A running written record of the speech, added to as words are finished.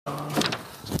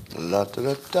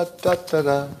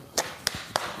Da-da-da-da-da-da-da.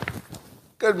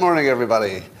 Good morning,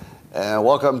 everybody, and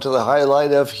welcome to the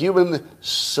highlight of human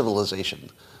civilization.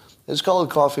 It's called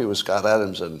Coffee with Scott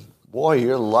Adams, and boy,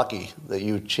 you're lucky that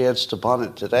you chanced upon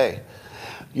it today.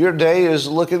 Your day is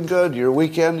looking good. Your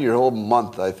weekend, your whole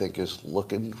month, I think, is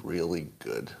looking really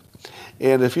good.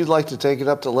 And if you'd like to take it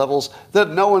up to levels that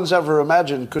no one's ever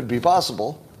imagined could be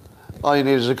possible, all you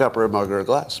need is a cup or a mug or a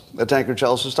glass, a tankard,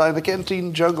 chalice, a stein, a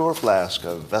canteen, jug, or flask,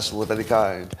 a vessel of any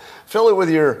kind. Fill it with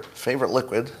your favorite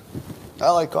liquid.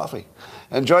 I like coffee.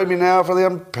 And join me now for the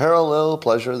unparalleled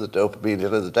pleasure, the dopamine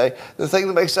hit of the day, the thing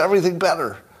that makes everything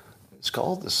better. It's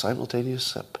called the simultaneous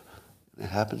sip. It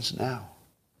happens now.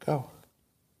 Go.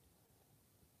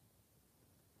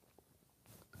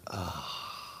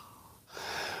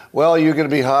 Well, you're going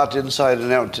to be hot inside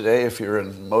and out today if you're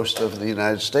in most of the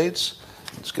United States.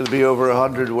 It's going to be over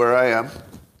 100 where I am,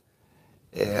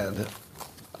 and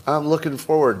I'm looking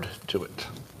forward to it.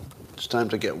 It's time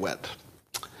to get wet.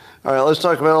 All right, let's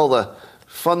talk about all the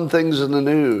fun things in the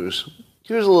news.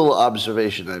 Here's a little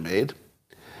observation I made.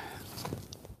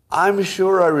 I'm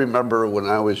sure I remember when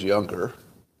I was younger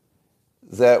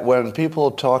that when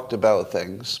people talked about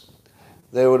things,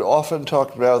 they would often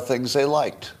talk about things they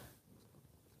liked,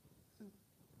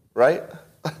 right?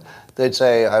 They'd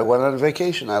say, I went on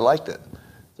vacation, I liked it.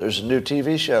 There's a new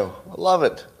TV show. I love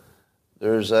it.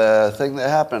 There's a thing that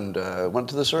happened. Went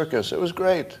to the circus. It was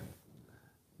great. Do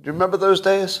you remember those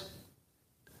days?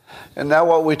 And now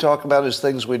what we talk about is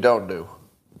things we don't do.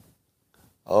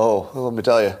 Oh, let me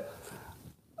tell you.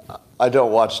 I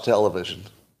don't watch television.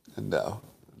 No.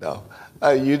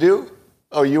 You do?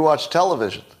 Oh, you watch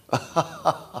television.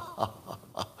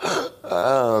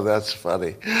 Oh, that's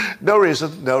funny. No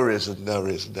reason.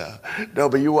 No,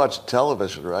 but you watch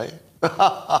television, right?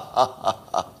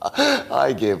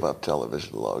 I gave up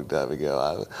television a long time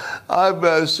ago.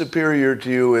 I'm superior to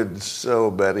you in so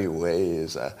many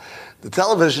ways. The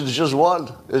television is just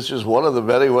one. It's just one of the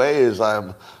many ways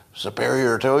I'm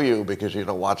superior to you because you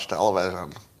don't watch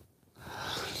television.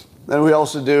 Then we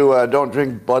also do don't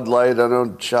drink Bud Light. I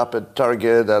don't shop at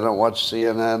Target. I don't watch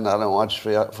CNN. I don't watch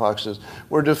Fox News.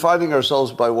 We're defining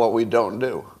ourselves by what we don't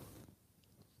do.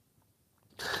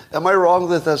 Am I wrong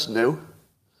that that's new?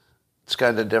 It's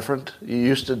kind of different. You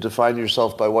used to define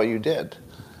yourself by what you did.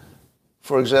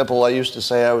 For example, I used to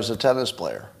say I was a tennis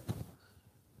player.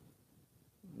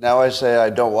 Now I say I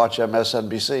don't watch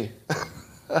MSNBC.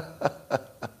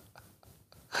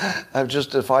 I've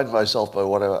just defined myself by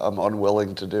what I'm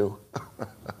unwilling to do.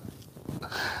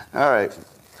 All right.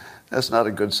 That's not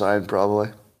a good sign, probably.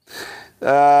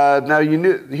 Now,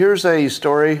 here's a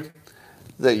story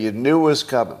that you knew was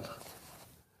coming.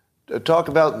 To talk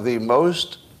about the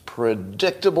most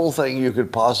predictable thing you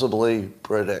could possibly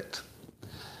predict.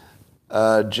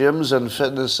 Gyms and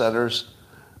fitness centers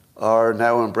are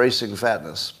now embracing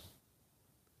fatness.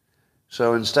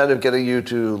 So instead of getting you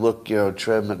to look,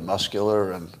 trim and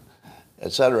muscular and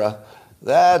et cetera,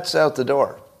 that's out the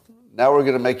door. Now we're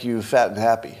going to make you fat and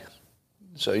happy.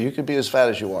 So you can be as fat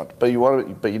as you want, but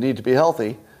you need to be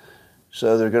healthy.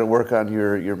 So they're going to work on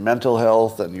your mental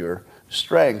health and your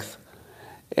strength,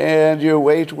 and your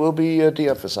weight will be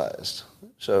de-emphasized.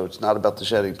 So it's not about the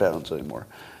shedding pounds anymore.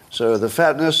 So the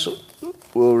fatness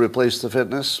will replace the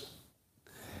fitness,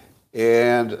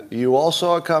 and you all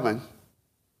saw it coming.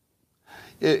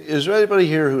 Is there anybody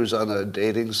here who's on a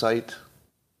dating site?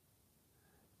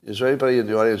 Is there anybody in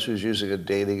the audience who's using a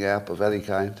dating app of any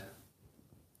kind?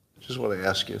 Just want to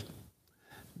ask you.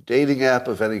 Dating app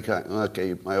of any kind.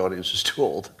 Okay, my audience is too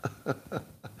old.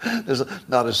 There's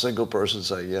not a single person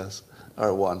say yes,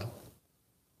 or one.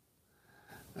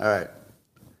 All right.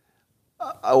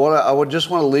 I would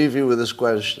just want to leave you with this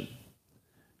question.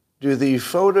 Do the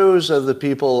photos of the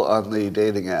people on the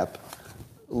dating app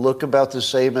look about the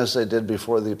same as they did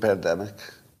before the pandemic?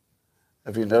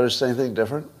 Have you noticed anything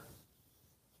different?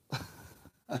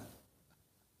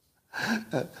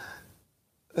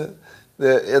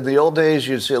 In the old days,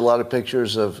 you'd see a lot of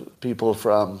pictures of people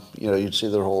from, you'd see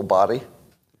their whole body.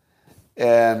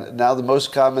 And now the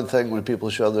most common thing when people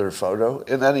show their photo,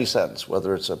 in any sense,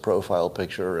 whether it's a profile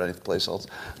picture or any place else,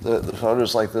 the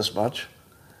photo's like this much.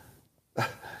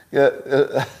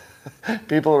 Yeah,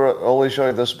 people are only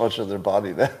showing this much of their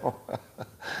body now.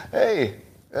 Hey,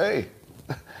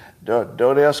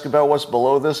 don't ask about what's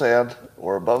below this hand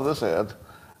or above this hand.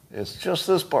 It's just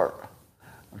this part.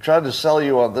 I'm trying to sell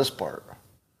you on this part.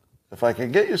 If I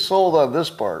can get you sold on this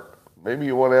part, maybe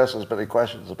you won't ask as many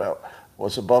questions about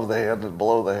what's above the hand and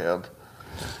below the hand.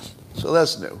 So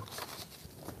that's new.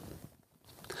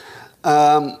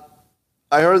 I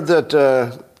heard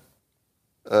that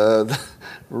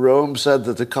Rome said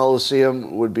that the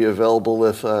Colosseum would be available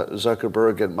if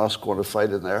Zuckerberg and Musk want to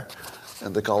fight in there,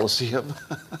 in the Colosseum.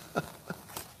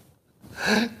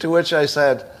 To which I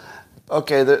said,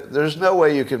 okay, there's no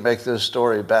way you can make this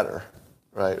story better,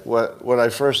 right? When I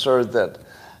first heard that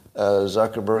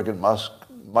Zuckerberg and Musk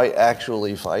might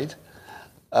actually fight,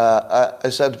 I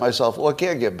said to myself, well, it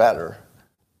can't get better.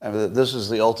 I mean, this is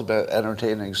the ultimate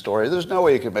entertaining story. There's no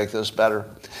way you can make this better.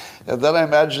 And then I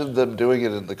imagined them doing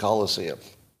it in the Colosseum.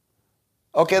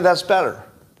 Okay, that's better.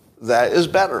 That is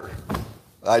better.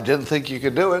 I didn't think you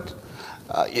could do it.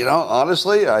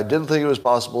 Honestly, I didn't think it was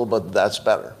possible, but that's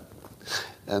better.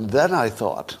 And then I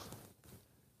thought,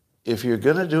 if you're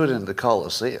going to do it in the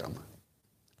Colosseum,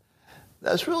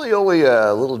 that's really only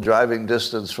a little driving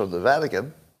distance from the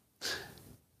Vatican.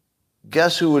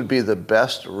 Guess who would be the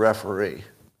best referee?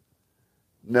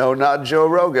 No, not Joe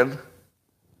Rogan.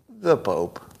 The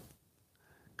Pope.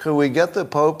 Could we get the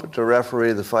Pope to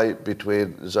referee the fight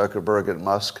between Zuckerberg and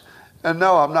Musk? And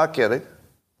no, I'm not kidding.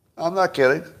 I'm not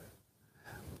kidding.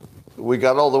 We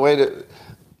got all the way to...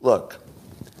 Look,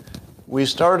 we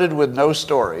started with no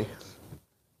story,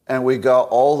 and we got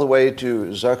all the way to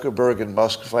Zuckerberg and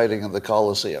Musk fighting in the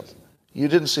Colosseum. You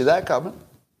didn't see that coming.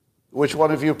 Which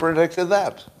one of you predicted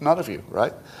that? None of you,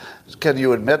 right? Can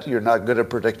you admit you're not good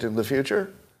at predicting the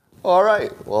future? All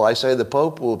right. Well, I say the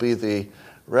Pope will be the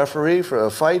referee for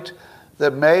a fight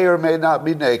that may or may not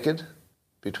be naked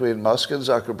between Musk and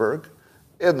Zuckerberg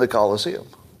in the Colosseum.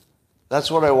 That's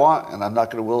what I want, and I'm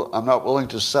not willing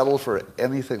to settle for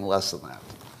anything less than that.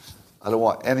 I don't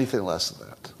want anything less than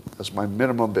that. That's my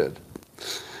minimum bid.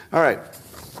 All right.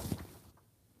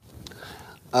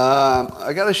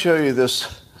 I got to show you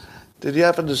this. Did you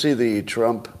happen to see the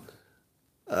Trump,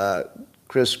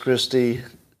 Chris Christie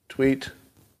tweet?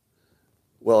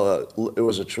 Well, it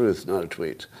was a truth, not a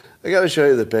tweet. I got to show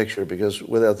you the picture because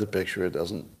without the picture, it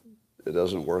doesn't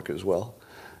work as well.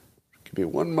 Give me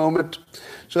one moment.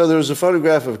 So there was a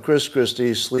photograph of Chris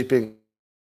Christie sleeping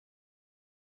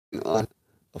on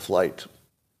a flight,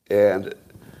 and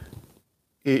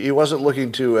he wasn't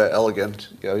looking too elegant.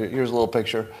 Here's a little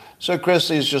picture. So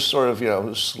Christie's just sort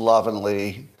of,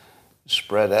 slovenly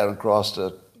spread out across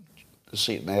the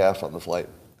seat and a half on the flight.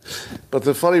 But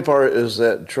the funny part is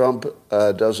that Trump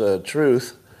does a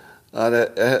truth on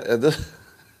it, and this,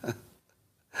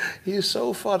 he's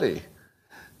so funny.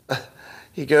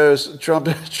 He goes, Trump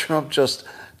just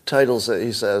titles it,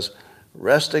 he says,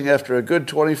 resting after a good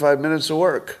 25 minutes of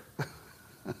work.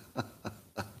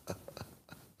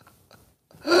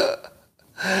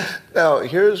 Now,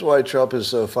 here's why Trump is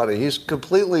so funny.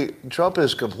 Trump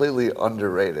is completely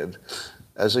underrated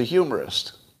as a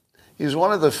humorist. He's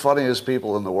one of the funniest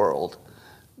people in the world,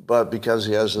 but because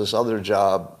he has this other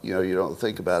job, you don't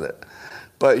think about it.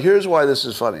 But here's why this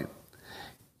is funny.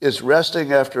 It's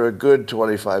resting after a good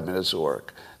 25 minutes of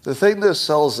work. The thing that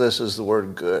sells this is the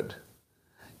word good.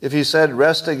 If he said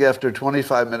resting after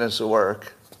 25 minutes of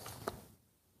work,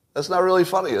 that's not really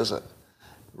funny, is it?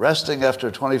 Resting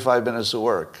after 25 minutes of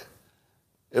work.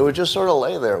 It would just sort of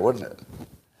lay there, wouldn't it?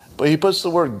 But he puts the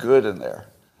word good in there.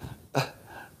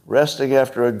 Resting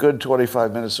after a good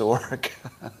 25 minutes of work.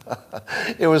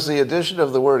 It was the addition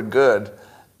of the word good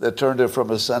that turned it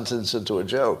from a sentence into a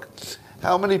joke.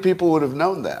 How many people would have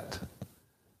known that?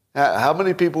 How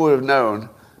many people would have known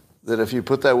that if you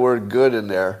put that word good in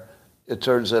there, it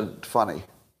turns it funny?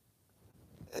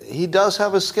 He does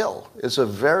have a skill. It's a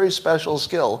very special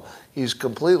skill. He's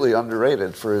completely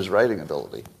underrated for his writing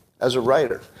ability. As a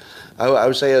writer. I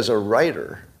would say as a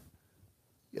writer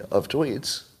of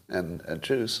tweets and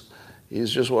truths,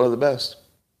 he's just one of the best.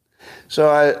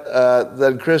 So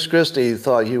then Chris Christie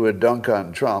thought he would dunk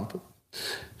on Trump.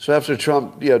 So after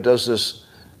Trump does this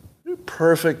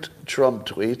perfect Trump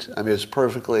tweet, I mean, it's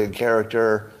perfectly in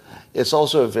character. It's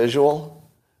also visual.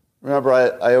 Remember,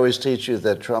 I always teach you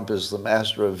that Trump is the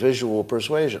master of visual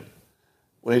persuasion.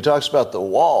 When he talks about the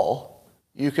wall,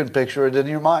 you can picture it in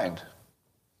your mind,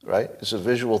 right? It's a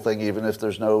visual thing even if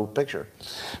there's no picture.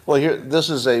 Well, this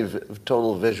is a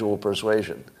total visual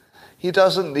persuasion. He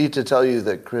doesn't need to tell you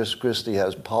that Chris Christie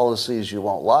has policies you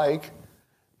won't like.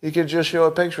 He can just show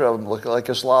a picture of him looking like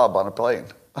a slob on a plane.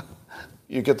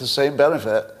 You get the same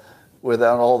benefit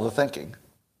without all the thinking.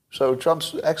 So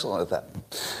Trump's excellent at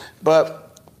that.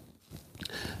 But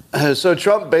so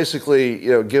Trump basically,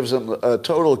 gives him a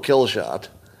total kill shot.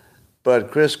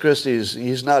 But Chris Christie's,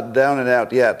 he's not down and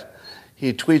out yet.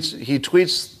 He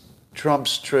tweets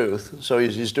Trump's truth. So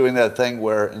he's doing that thing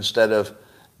where instead of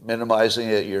minimizing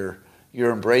it, you're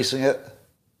embracing it,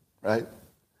 right?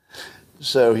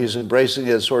 So he's embracing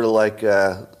it sort of like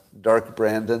Dark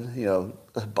Brandon,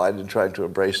 Biden trying to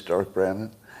embrace Dark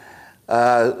Brandon.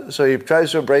 So he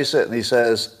tries to embrace it, and he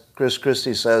says, Chris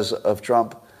Christie says of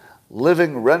Trump,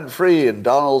 living rent-free in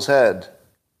Donald's head.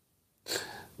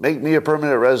 Make me a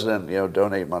permanent resident,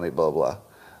 donate money, blah, blah.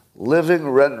 Living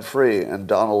rent-free in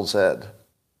Donald's head.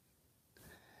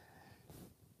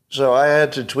 So I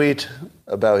had to tweet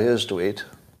about his tweet.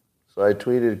 So I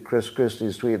tweeted Chris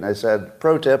Christie's tweet, and I said,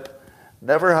 pro tip,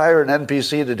 never hire an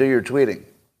NPC to do your tweeting.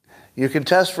 You can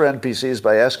test for NPCs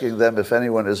by asking them if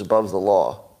anyone is above the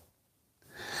law.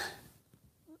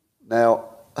 Now,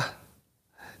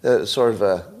 sort of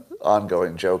a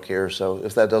ongoing joke here, so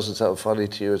if that doesn't sound funny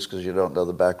to you, it's because you don't know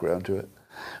the background to it.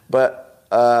 But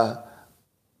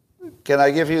can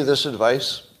I give you this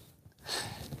advice?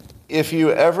 If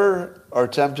you ever are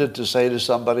tempted to say to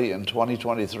somebody in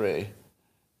 2023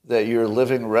 that you're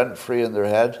living rent-free in their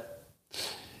head,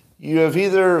 you have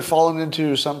either fallen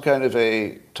into some kind of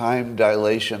a time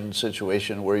dilation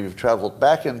situation where you've traveled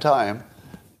back in time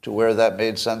to where that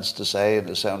made sense to say and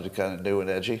it sounded kind of new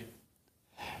and edgy,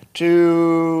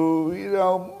 to,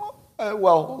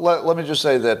 let me just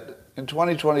say that in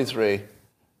 2023,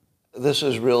 this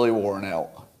is really worn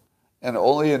out. And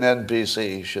only an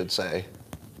NPC should say,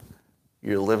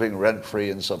 you're living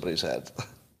rent-free in somebody's head.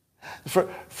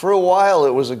 For a while,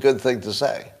 it was a good thing to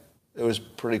say. It was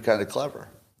pretty kind of clever.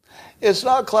 It's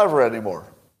not clever anymore.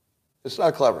 It's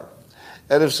not clever.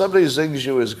 And if somebody zings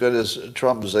you as good as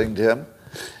Trump zinged him,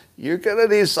 you're going to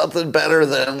need something better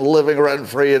than living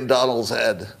rent-free in Donald's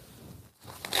head.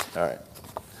 All right.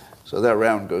 So that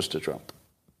round goes to Trump.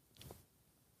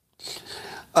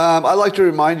 I'd like to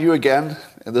remind you again,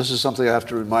 and this is something I have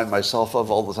to remind myself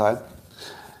of all the time,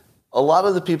 a lot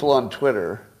of the people on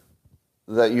Twitter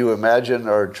that you imagine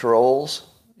are trolls,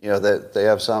 that they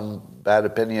have some bad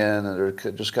opinion and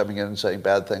they're just coming in and saying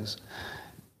bad things,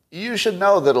 you should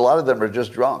know that a lot of them are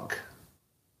just drunk.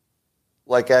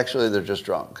 Like, actually, they're just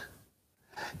drunk.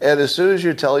 And as soon as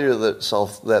you tell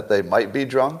yourself that they might be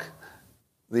drunk,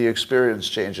 the experience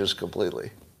changes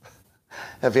completely.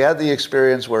 Have you had the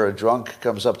experience where a drunk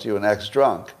comes up to you and acts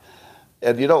drunk,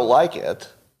 and you don't like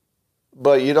it,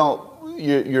 but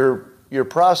you're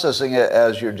processing it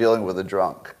as you're dealing with a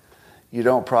drunk. You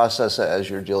don't process it as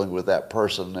you're dealing with that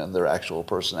person and their actual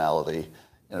personality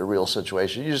in a real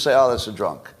situation. You just say, oh, that's a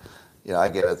drunk. I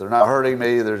get it. They're not hurting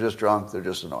me. They're just drunk. They're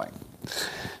just annoying.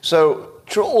 So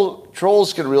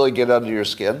trolls can really get under your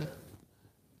skin.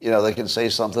 They can say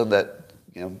something that,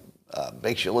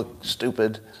 makes you look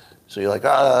stupid. So you're like,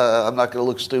 I'm not going to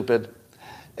look stupid.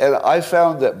 And I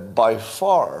found that by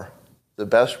far the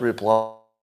best reply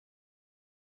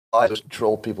to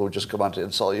troll people who just come on to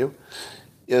insult you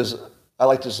is, I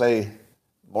like to say,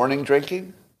 morning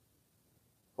drinking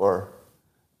or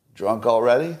drunk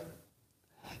already.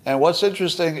 And what's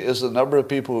interesting is the number of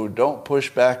people who don't push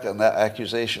back on that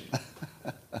accusation.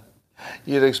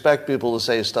 You'd expect people to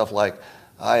say stuff like,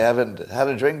 I haven't had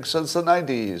a drink since the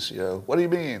 90s. What do you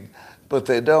mean? But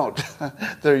they don't.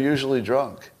 They're usually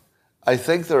drunk. I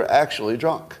think they're actually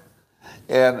drunk.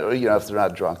 And, if they're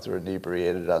not drunk, they're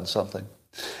inebriated on something.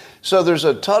 So there's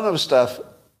a ton of stuff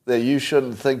that you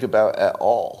shouldn't think about at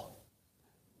all.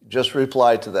 Just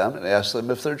reply to them and ask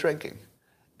them if they're drinking.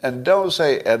 And don't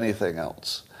say anything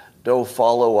else. Don't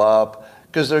follow up,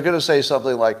 because they're going to say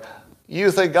something like,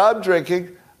 you think I'm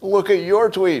drinking? Look at your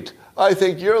tweet. I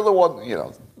think you're the one.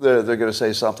 They're going to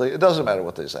say something. It doesn't matter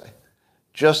what they say.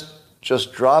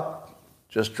 Just drop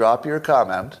your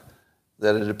comment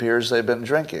that it appears they've been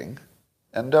drinking,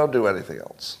 and don't do anything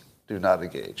else. Do not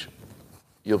engage.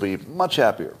 You'll be much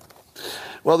happier.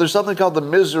 Well, there's something called the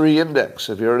misery index.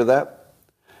 Have you heard of that?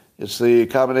 It's the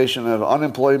combination of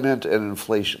unemployment and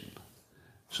inflation.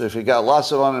 So if you got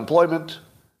lots of unemployment,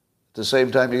 at the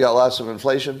same time you got lots of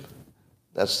inflation,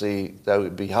 that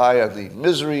would be high on the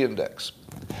misery index.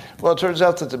 Well, it turns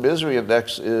out that the misery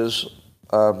index is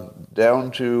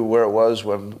down to where it was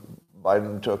when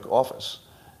Biden took office.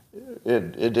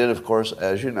 It did, of course,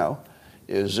 as you know,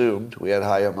 it zoomed. We had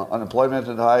high unemployment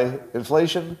and high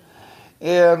inflation,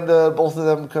 and both of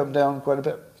them come down quite a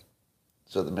bit.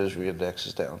 So the misery index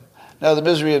is down. Now, the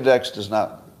misery index does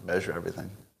not measure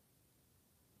everything.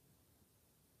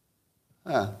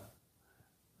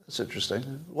 That's interesting.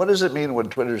 What does it mean when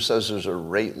Twitter says there's a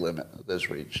rate limit that's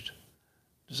reached?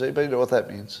 Does anybody know what that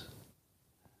means?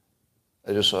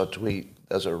 I just saw a tweet.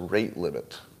 There's a rate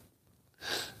limit.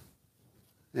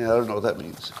 Yeah, I don't know what that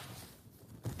means.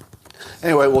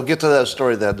 Anyway, we'll get to that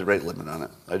story that had the rate limit on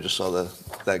it. I just saw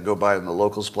that go by on the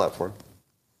Locals platform.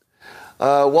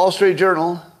 Wall Street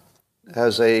Journal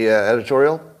has a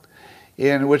editorial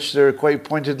in which they're quite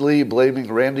pointedly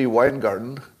blaming Randy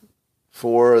Weingarten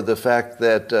for the fact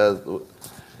that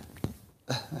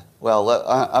Well,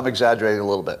 I'm exaggerating a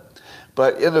little bit.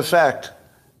 But in effect,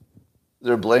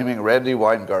 they're blaming Randi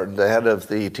Weingarten, the head of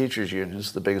the teachers'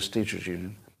 unions, the biggest teachers'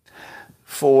 union,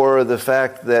 for the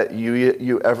fact that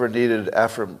you ever needed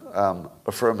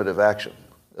affirmative action,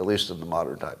 at least in the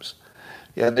modern times.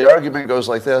 And the argument goes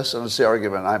like this, and it's the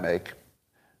argument I make,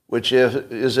 which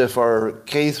is if our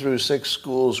K through 6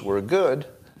 schools were good,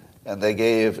 and they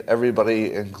gave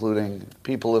everybody, including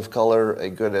people of color,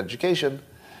 a good education,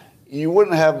 you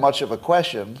wouldn't have much of a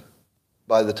question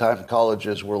by the time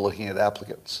colleges were looking at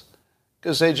applicants.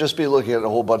 Because they'd just be looking at a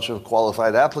whole bunch of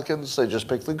qualified applicants, they just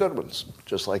pick the good ones,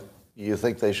 just like you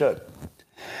think they should.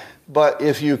 But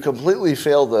if you completely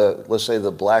fail let's say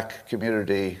the black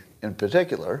community in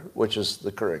particular, which is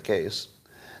the current case,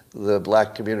 the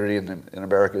black community in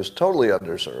America is totally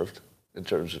underserved in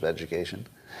terms of education.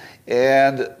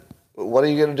 And what are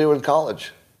you going to do in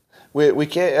college? We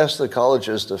can't ask the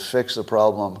colleges to fix the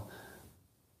problem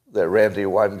that Randi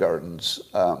Weingarten's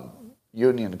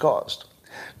union caused.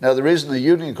 Now, the reason the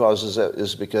union causes it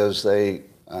is because they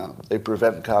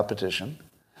prevent competition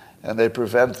and they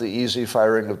prevent the easy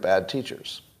firing of bad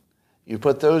teachers. You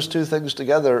put those two things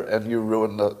together and you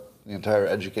ruin the entire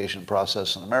education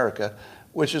process in America,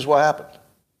 which is what happened.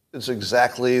 It's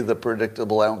exactly the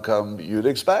predictable outcome you'd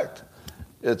expect.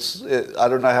 I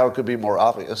don't know how it could be more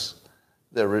obvious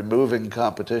that removing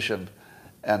competition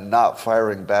and not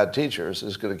firing bad teachers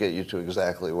is going to get you to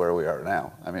exactly where we are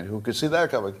now. I mean, who could see that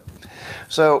coming?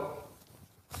 So,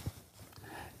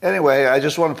 anyway, I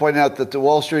just want to point out that the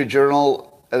Wall Street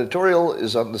Journal editorial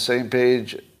is on the same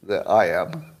page that I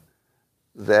am,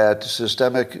 that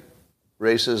systemic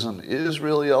racism is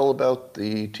really all about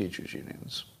the teachers'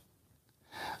 unions.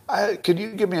 Can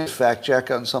you give me a fact check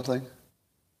on something?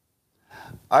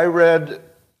 I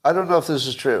don't know if this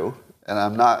is true, and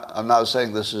I'm not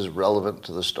saying this is relevant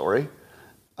to the story.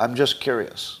 I'm just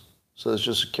curious. So it's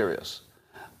just curious.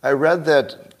 I read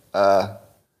that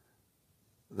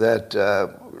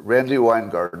Randi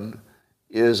Weingarten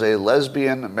is a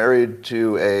lesbian married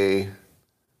to a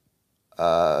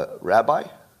rabbi.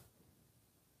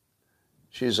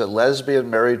 She's a lesbian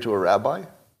married to a rabbi.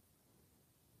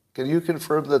 Can you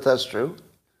confirm that that's true?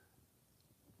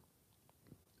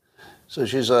 So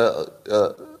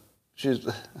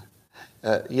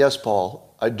yes,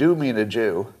 Paul, I do mean a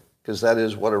Jew, because that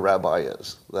is what a rabbi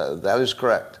is. That is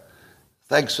correct.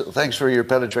 Thanks for your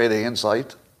penetrating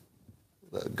insight.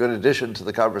 A good addition to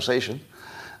the conversation.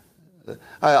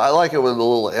 I like it when the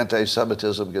little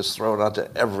anti-Semitism gets thrown onto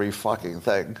every fucking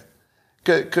thing.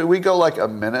 Could we go like a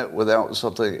minute without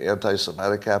something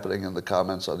anti-Semitic happening in the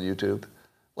comments on YouTube?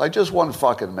 Like just one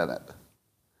fucking minute.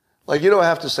 Like you don't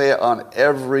have to say it on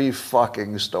every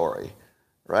fucking story,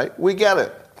 right? We get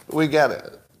it. We get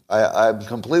it. I'm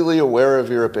completely aware of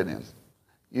your opinion.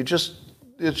 It's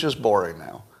just boring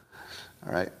now.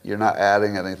 All right? You're not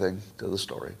adding anything to the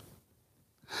story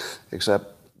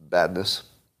except badness.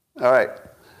 All right.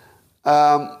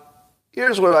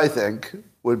 Here's what I think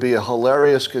would be a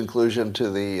hilarious conclusion to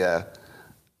the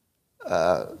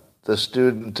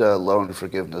student loan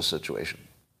forgiveness situation.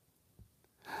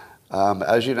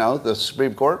 As you know, the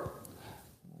Supreme Court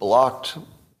blocked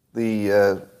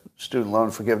the student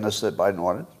loan forgiveness that Biden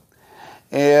wanted.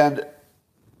 And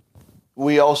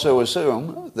we also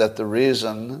assume that the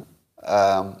reason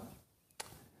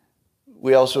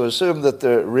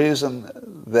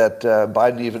that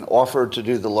Biden even offered to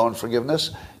do the loan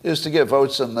forgiveness is to get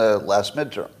votes in the last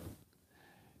midterm.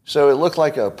 So it looked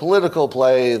like a political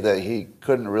play that he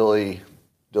couldn't really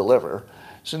deliver.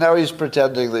 So now he's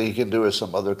pretending that he can do it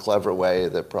some other clever way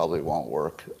that probably won't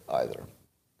work either.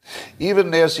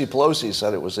 Even Nancy Pelosi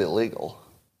said it was illegal.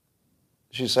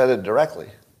 She said it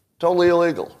directly. Totally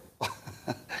illegal.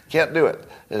 Can't do it.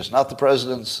 It's not the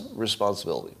president's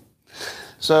responsibility.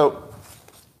 So,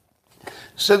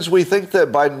 since we think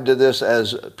that Biden did this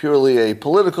as purely a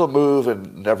political move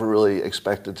and never really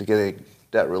expected to get any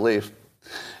debt relief,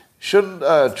 shouldn't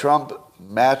Trump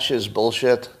match his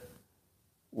bullshit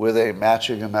with a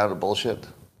matching amount of bullshit,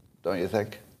 don't you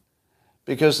think?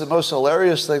 Because the most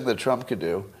hilarious thing that Trump could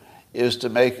do is to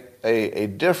make a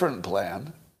different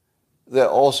plan that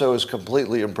also is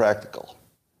completely impractical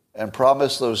and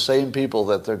promise those same people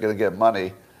that they're going to get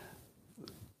money,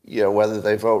 whether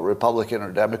they vote Republican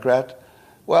or Democrat.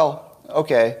 Well,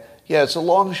 okay, yeah, it's a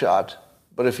long shot,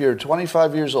 but if you're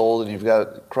 25 years old and you've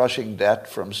got crushing debt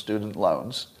from student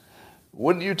loans,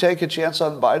 wouldn't you take a chance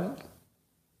on Biden?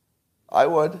 I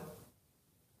would.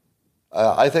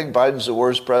 I think Biden's the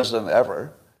worst president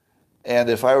ever. And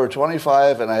if I were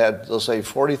 25 and I had, let's say,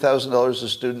 $40,000 of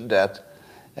student debt,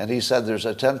 and he said there's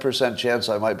a 10% chance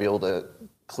I might be able to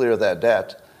clear that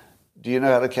debt, Do you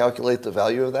know how to calculate the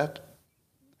value of that?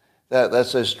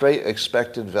 That's a straight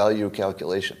expected value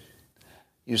calculation.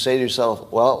 You say to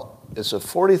yourself, well, it's a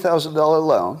 $40,000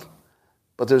 loan,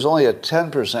 but there's only a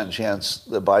 10% chance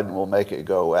that Biden will make it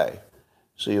go away.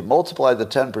 So you multiply the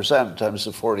 10% times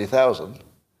the 40,000,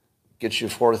 gets you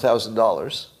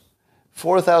 $4,000.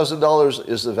 $4,000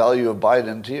 is the value of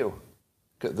Biden to you,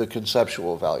 the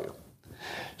conceptual value.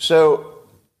 So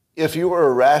if you were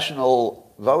a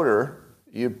rational voter,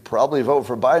 you'd probably vote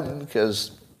for Biden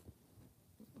because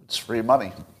it's free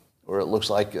money, or it looks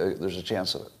like there's a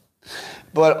chance of it.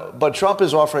 But Trump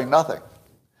is offering nothing.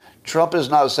 Trump is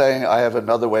not saying, I have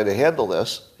another way to handle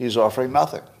this. He's offering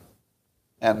nothing.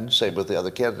 And same with the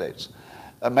other candidates.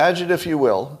 Imagine, if you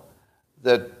will,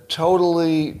 that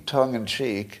totally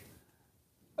tongue-in-cheek,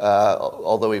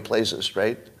 although he plays it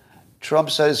straight,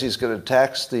 Trump says he's going to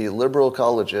tax the liberal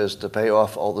colleges to pay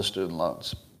off all the student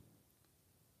loans.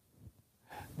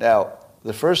 Now,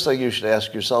 the first thing you should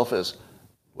ask yourself is,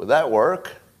 would that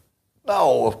work?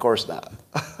 No, of course not.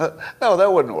 No,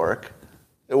 that wouldn't work.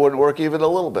 It wouldn't work even a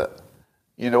little bit.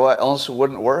 You know what else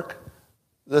wouldn't work?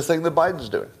 The thing that Biden's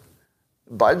doing.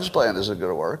 Biden's plan isn't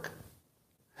going to work.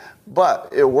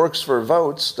 But it works for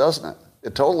votes, doesn't it?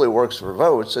 It totally works for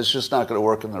votes. It's just not going to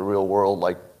work in the real world,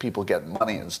 like people getting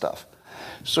money and stuff.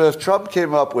 So if Trump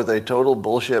came up with a total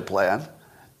bullshit plan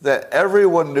that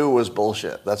everyone knew was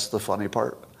bullshit, that's the funny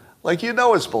part. Like, you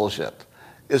know it's bullshit.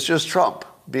 It's just Trump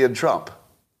being Trump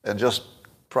and just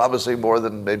promising more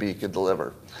than maybe he can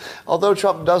deliver. Although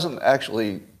Trump doesn't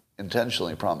actually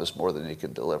intentionally promise more than he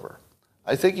can deliver.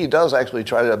 I think he does actually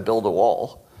try to build a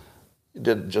wall.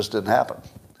 It just didn't happen.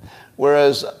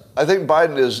 Whereas I think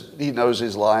Biden he knows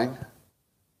he's lying.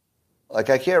 Like,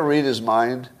 I can't read his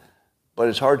mind, but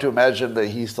it's hard to imagine that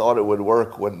he thought it would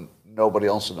work when nobody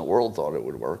else in the world thought it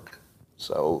would work.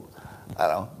 So, I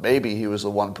don't know, maybe he was the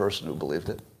one person who believed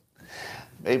it.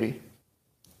 Maybe.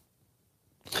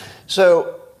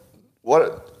 So,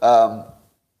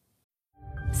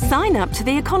 Sign up to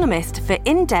The Economist for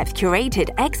in-depth curated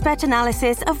expert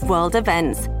analysis of world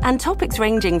events and topics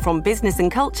ranging from business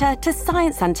and culture to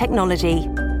science and technology.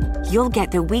 You'll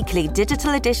get the weekly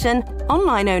digital edition,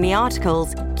 online-only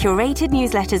articles, curated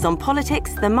newsletters on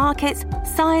politics, the markets,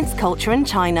 science, culture and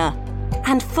China,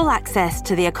 and full access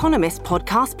to The Economist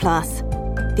Podcast Plus.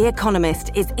 The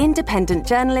Economist is independent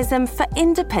journalism for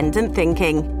independent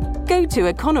thinking. Go to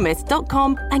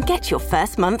economist.com and get your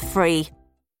first month free.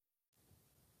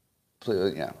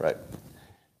 Yeah, right.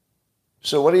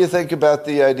 So what do you think about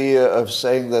the idea of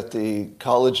saying that the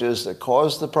colleges that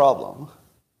caused the problem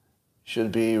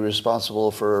should be responsible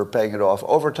for paying it off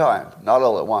over time, not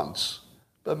all at once,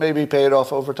 but maybe pay it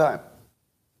off over time?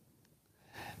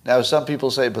 Now, some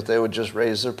people say, but they would just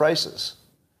raise their prices.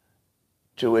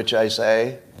 To which I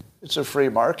say, it's a free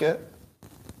market.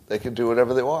 They can do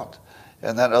whatever they want.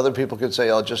 And then other people could say,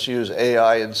 I'll just use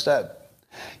AI instead.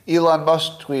 Elon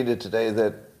Musk tweeted today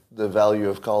that the value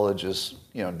of college is,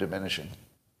 diminishing.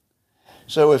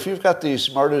 So if you've got the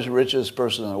smartest, richest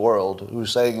person in the world who's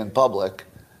saying in public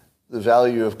the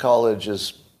value of college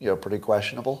is, pretty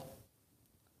questionable,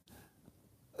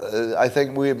 I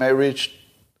think we may reach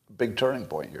a big turning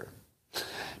point here.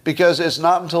 Because it's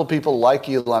not until people like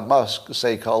Elon Musk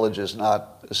say college is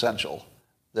not essential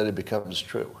that it becomes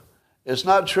true. It's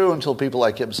not true until people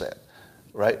like him say it,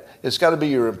 right? It's got to be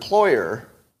your employer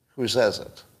who says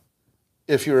it.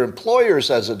 If your employer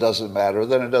says it doesn't matter,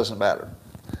 then it doesn't matter.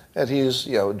 And he's,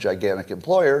 a gigantic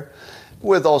employer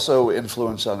with also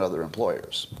influence on other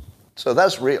employers. So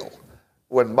that's real.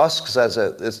 When Musk says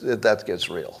it, that gets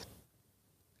real.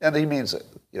 And he means it.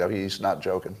 He's not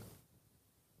joking.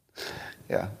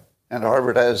 Yeah. And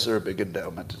Harvard has their big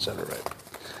endowment, et cetera, right?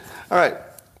 All right.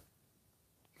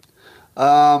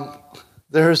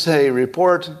 There's a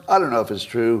report, I don't know if it's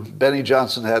true. Benny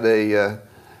Johnson had a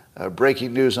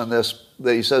breaking news on this.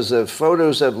 That he says that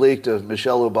photos have leaked of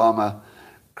Michelle Obama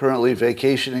currently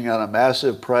vacationing on a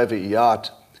massive private yacht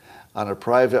on a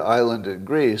private island in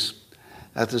Greece.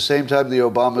 At the same time, the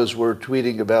Obamas were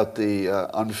tweeting about the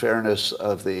unfairness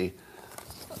of the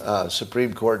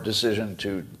Supreme Court decision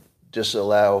to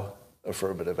disallow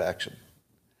affirmative action.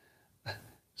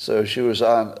 So she was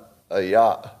on a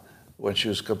yacht when she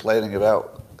was complaining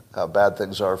about how bad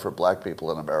things are for black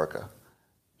people in America.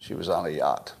 She was on a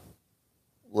yacht,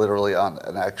 literally on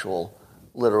an actual,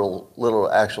 literal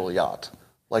actual yacht,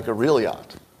 like a real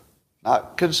yacht,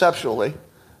 not conceptually,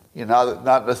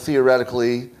 not a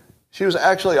theoretically. She was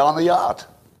actually on the yacht,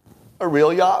 a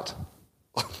real yacht.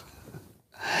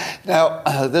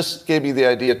 Now, this gave me the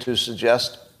idea to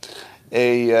suggest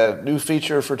a new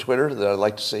feature for Twitter that I'd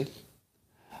like to see.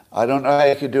 I don't know how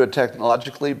you can do it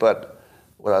technologically, but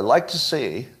what I'd like to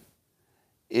see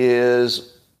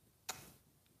is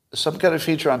some kind of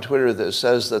feature on Twitter that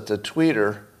says that the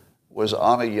tweeter was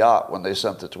on a yacht when they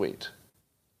sent the tweet.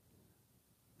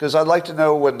 Because I'd like to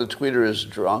know when the tweeter is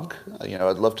drunk. I'd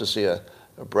love to see a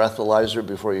breathalyzer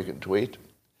before you can tweet.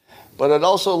 But I'd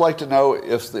also like to know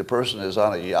if the person is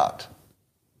on a yacht.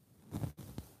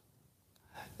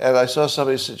 And I saw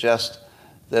somebody suggest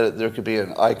that there could be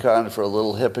an icon for a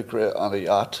little hypocrite on a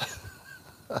yacht.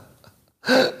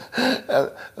 And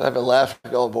I've been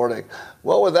laughing all morning.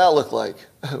 What would that look like?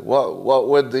 What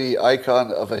would the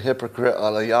icon of a hypocrite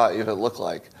on a yacht even look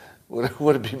like?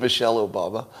 Would it be Michelle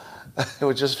Obama? It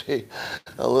would just be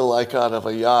a little icon of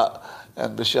a yacht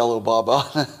and Michelle Obama.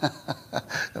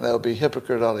 And that would be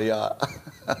hypocrite on a yacht.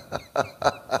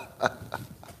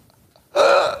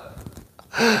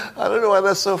 I don't know why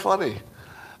that's so funny.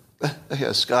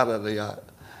 Yeah, Scott on a yacht.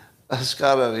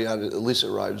 Scott on a yacht, at least it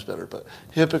rhymes better, but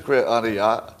hypocrite on a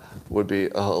yacht would be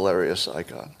a hilarious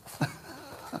icon.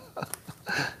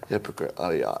 Hypocrite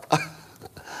on a yacht.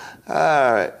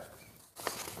 All right.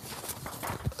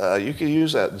 You can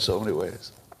use that in so many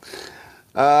ways.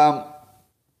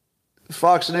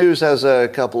 Fox News has a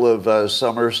couple of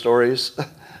summer stories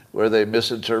where they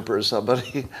misinterpret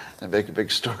somebody and make a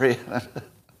big story.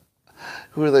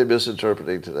 Who are they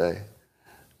misinterpreting today?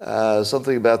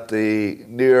 Something about the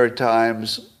New York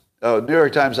Times. Oh, New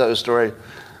York Times had a story.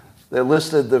 They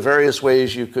listed the various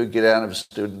ways you could get out of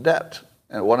student debt,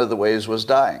 and one of the ways was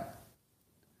dying.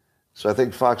 So I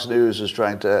think Fox News is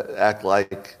trying to act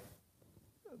like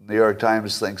New York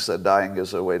Times thinks that dying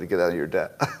is a way to get out of your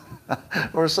debt,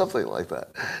 or something like that.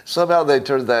 Somehow they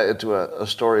turned that into a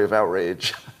story of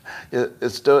outrage.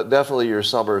 It's definitely your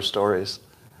summer stories.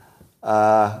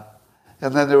 And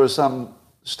then there was some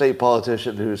state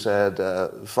politician who said,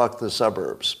 fuck the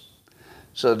suburbs.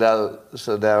 So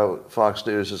now Fox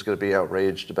News is going to be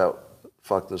outraged about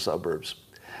fuck the suburbs.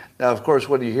 Now, of course,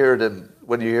 when you hear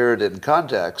it in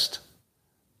context,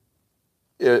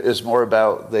 it's more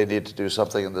about they need to do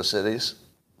something in the cities.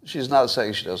 She's not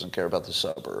saying she doesn't care about the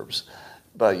suburbs,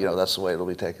 but that's the way it'll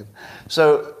be taken.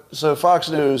 So Fox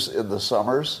News in the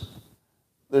summers,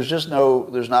 there's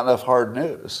not enough hard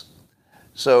news.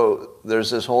 So there's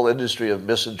this whole industry of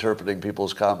misinterpreting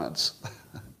people's comments.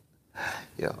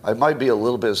 Yeah, I might be a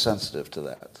little bit sensitive to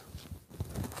that.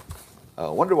 I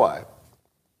wonder why.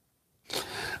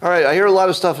 All right, I hear a lot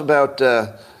of stuff about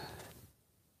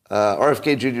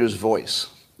RFK Jr.'s voice,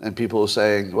 and people are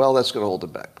saying, well, that's going to hold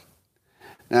him back.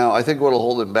 Now, I think what will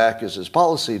hold him back is his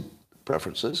policy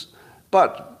preferences,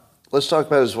 but let's talk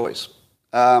about his voice.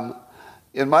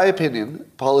 In my opinion,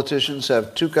 politicians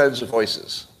have two kinds of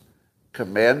voices: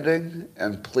 commanding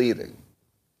and pleading.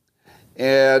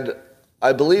 And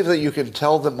I believe that you can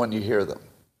tell them when you hear them.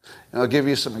 And I'll give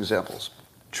you some examples.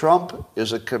 Trump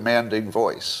is a commanding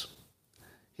voice.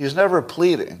 He's never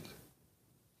pleading.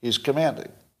 He's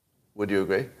commanding. Would you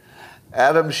agree?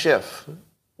 Adam Schiff.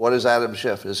 What is Adam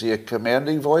Schiff? Is he a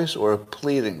commanding voice or a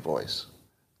pleading voice?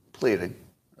 Pleading,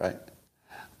 right?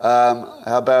 How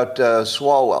about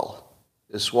Swalwell?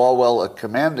 Is Swalwell a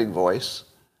commanding voice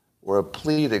or a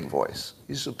pleading voice?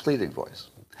 He's a pleading voice.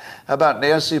 How about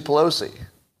Nancy Pelosi?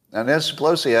 Now, Nancy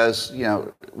Pelosi has,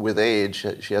 with age,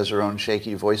 she has her own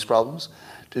shaky voice problems.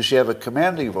 Does she have a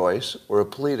commanding voice or a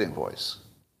pleading voice?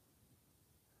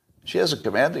 She has a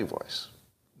commanding voice.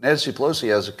 Nancy Pelosi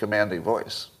has a commanding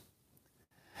voice.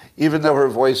 Even though her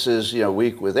voice is,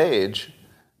 weak with age,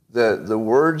 the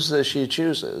words that she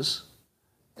chooses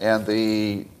and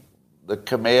the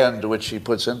command which she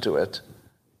puts into it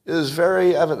is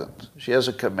very evident. She has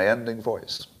a commanding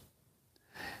voice.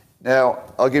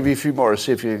 Now, I'll give you a few more,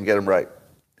 see if you can get them right.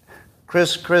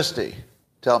 Chris Christie,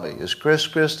 tell me, is Chris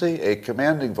Christie a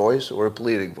commanding voice or a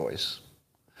pleading voice?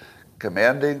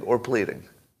 Commanding or pleading?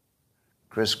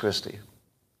 Chris Christie.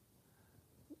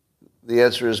 The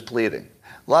answer is pleading.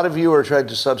 A lot of you are trying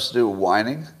to substitute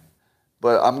whining,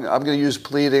 but I'm going to use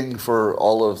pleading for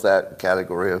all of that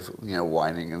category of,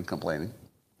 whining and complaining.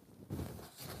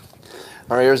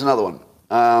 All right, here's another one.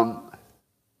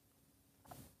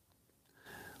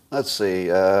 Let's see.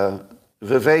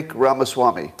 Vivek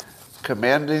Ramaswamy,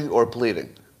 commanding or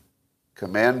pleading?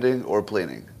 Commanding or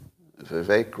pleading?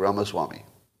 Vivek Ramaswamy.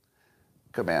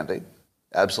 Commanding.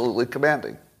 Absolutely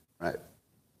commanding, right?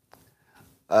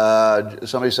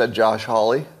 Somebody said Josh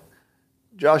Hawley.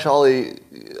 Josh Hawley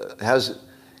has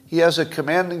a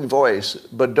commanding voice,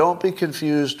 but don't be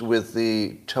confused with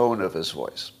the tone of his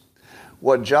voice.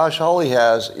 What Josh Hawley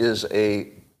has is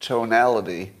a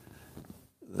tonality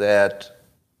that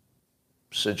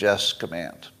suggests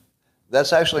command.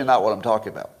 That's actually not what I'm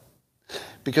talking about.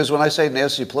 Because when I say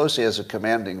Nancy Pelosi has a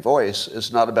commanding voice,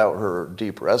 it's not about her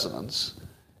deep resonance.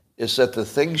 It's that the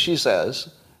thing she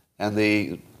says and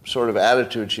the sort of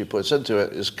attitude she puts into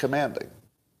it is commanding,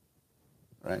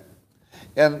 right?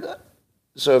 And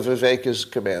so Vivek is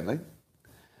commanding.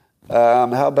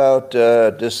 How about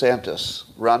DeSantis,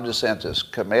 Ron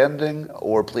DeSantis, commanding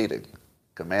or pleading?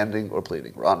 Commanding or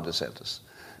pleading? Ron DeSantis.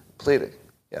 Pleading,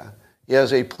 yeah. He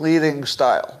has a pleading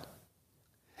style.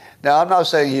 Now, I'm not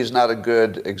saying he's not a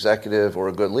good executive or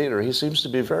a good leader. He seems to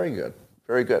be very good,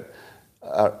 very good.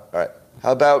 All right.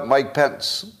 How about Mike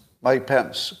Pence? Mike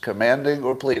Pence, commanding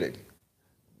or pleading?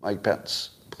 Mike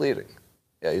Pence, pleading.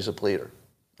 Yeah, he's a pleader.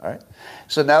 All right.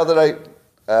 So now that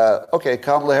okay,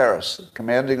 Kamala Harris,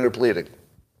 commanding or pleading?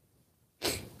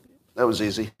 That was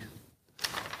easy.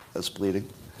 That's pleading.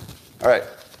 All right.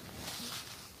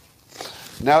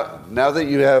 Now that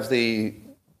you have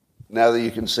now that you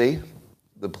can see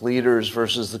the pleaders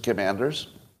versus the commanders,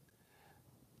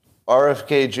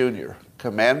 RFK Jr.,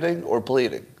 commanding or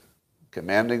pleading?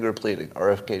 Commanding or pleading?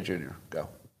 RFK Jr., go.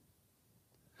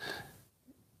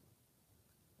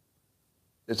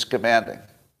 It's commanding.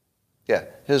 Yeah,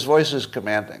 his voice is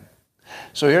commanding.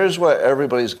 So here's what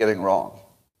everybody's getting wrong.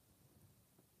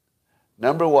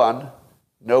 Number one,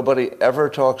 nobody ever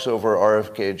talks over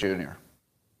RFK Jr.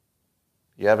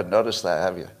 You haven't noticed that,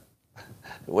 have you?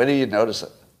 When do you notice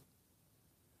it?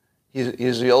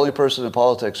 He's the only person in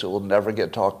politics who will never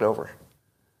get talked over.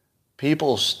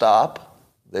 People stop,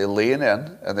 they lean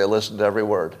in, and they listen to every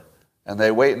word. And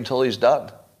they wait until he's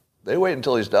done. They wait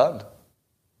until he's done.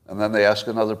 And then they ask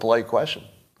another polite question.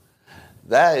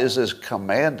 That is as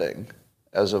commanding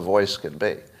as a voice can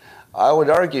be. I would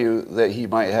argue that he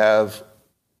might have,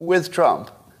 with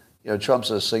Trump,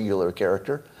 Trump's a singular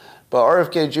character, but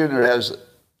RFK Jr. has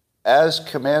as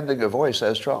commanding a voice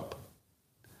as Trump.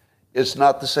 It's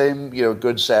not the same,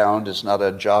 good sound. It's not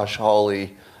a Josh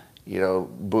Hawley,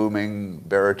 booming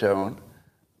baritone,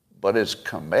 but it's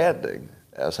commanding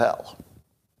as hell.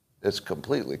 It's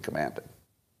completely commanding.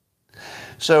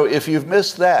 So if you've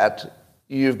missed that,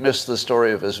 you've missed the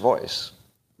story of his voice.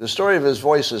 The story of his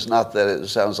voice is not that it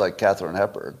sounds like Katharine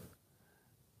Hepburn,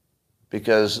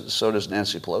 because so does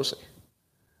Nancy Pelosi.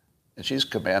 And she's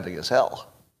commanding as hell.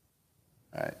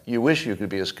 Right? You wish you could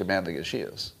be as commanding as she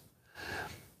is.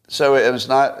 So it's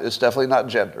definitely not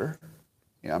gender.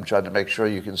 I'm trying to make sure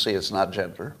you can see it's not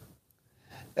gender.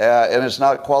 And it's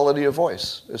not quality of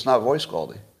voice. It's not voice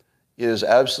quality. It is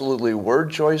absolutely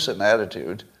word choice and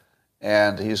attitude,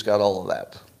 and he's got all of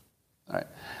that. All right.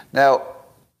 Now,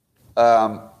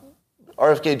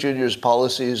 RFK Jr.'s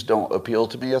policies don't appeal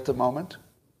to me at the moment,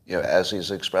 as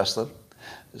he's expressed them,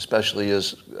 especially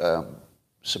his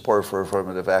support for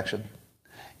affirmative action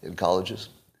in colleges.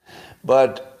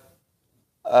 But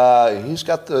he's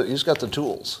got the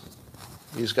tools.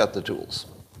 He's got the tools.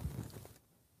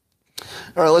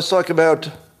 All right, let's talk about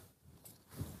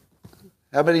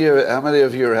how many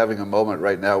of you are having a moment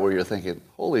right now where you're thinking,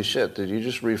 holy shit, did you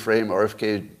just reframe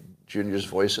RFK Jr.'s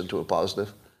voice into a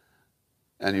positive?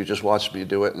 And you just watched me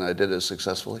do it and I did it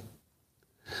successfully?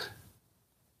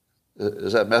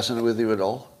 Is that messing with you at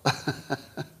all?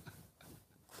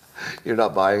 You're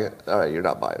not buying it? All right, you're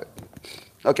not buying it.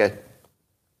 Okay.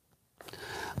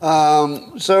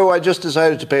 So I just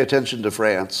decided to pay attention to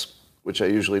France, which I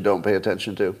usually don't pay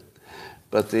attention to.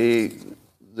 But the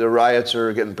riots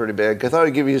are getting pretty big. I thought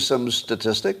I'd give you some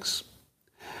statistics.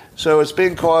 So it's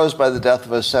being caused by the death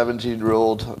of a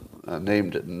 17-year-old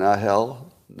named Nahil,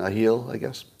 I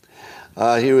guess.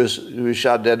 He was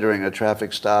shot dead during a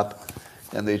traffic stop,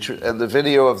 and the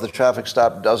video of the traffic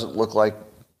stop doesn't look like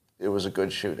it was a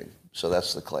good shooting. So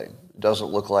that's the claim. It doesn't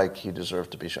look like he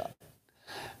deserved to be shot.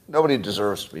 Nobody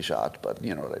deserves to be shot, but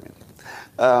you know what I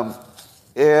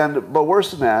mean. But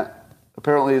worse than that,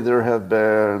 apparently there have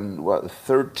been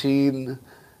 13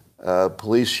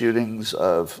 police shootings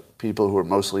of people who are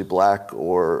mostly black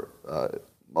or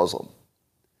Muslim.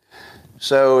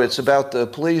 So it's about the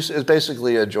police. It's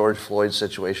basically a George Floyd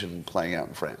situation playing out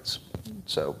in France.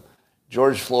 So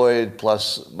George Floyd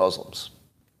plus Muslims.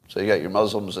 So you got your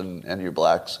Muslims and your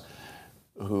blacks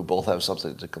who both have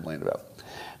something to complain about.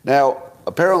 Now,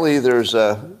 apparently there's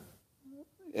and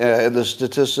the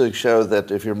statistics show that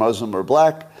if you're Muslim or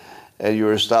black and you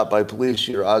are stopped by police,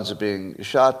 your odds of being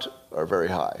shot are very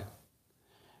high.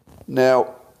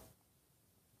 Now,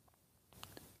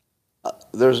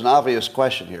 there's an obvious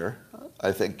question here.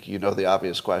 I think you know the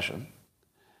obvious question,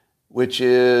 which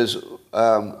is,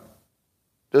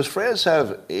 does France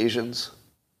have Asians?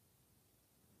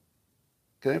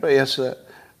 Can anybody answer that?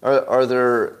 Are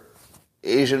there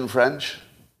Asian French?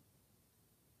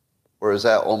 Or is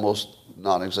that almost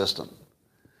non-existent?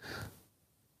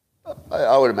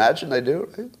 I would imagine they do,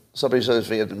 right? Somebody says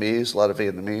Vietnamese, a lot of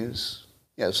Vietnamese.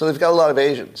 Yeah, so they've got a lot of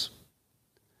Asians.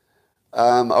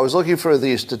 I was looking for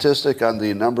the statistic on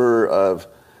the number of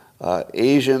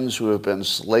Asians who have been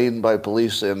slain by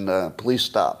police in police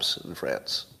stops in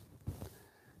France.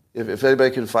 If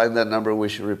anybody can find that number, we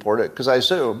should report it. Because I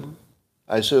assume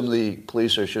the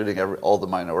police are shooting all the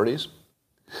minorities.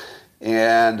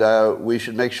 And we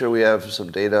should make sure we have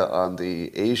some data on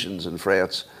the Asians in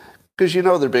France. Because you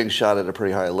know they're being shot at a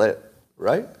pretty high rate,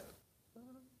 right?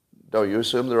 Don't you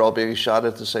assume they're all being shot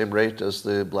at the same rate as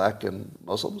the black and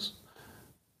Muslims?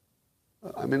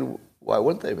 I mean, why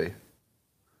wouldn't they be?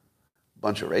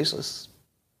 Bunch of racists.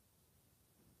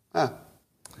 Huh.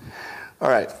 All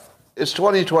right. It's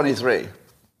 2023.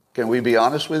 Can we be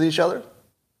honest with each other?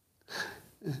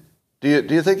 Do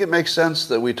you think it makes sense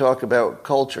that we talk about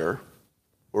culture?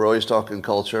 We're always talking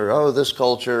culture. Oh, this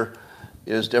culture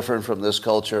is different from this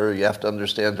culture. You have to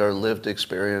understand our lived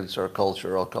experience, our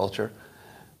culture.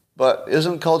 But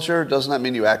isn't culture, doesn't that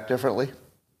mean you act differently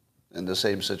in the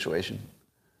same situation?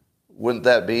 Wouldn't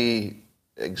that be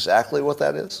exactly what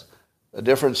that is? A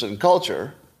difference in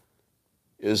culture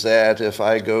is that if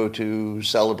I go to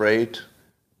celebrate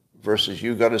versus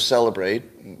you go to celebrate,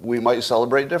 we might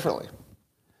celebrate differently.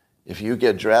 If you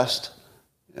get dressed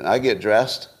and I get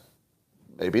dressed,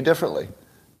 maybe differently,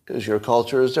 because your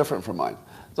culture is different from mine.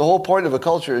 The whole point of a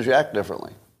culture is you act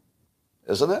differently,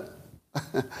 isn't it?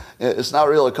 It's not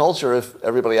really a culture if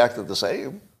everybody acted the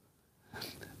same.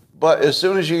 But as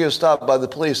soon as you get stopped by the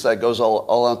police, that goes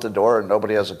all out the door and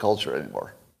nobody has a culture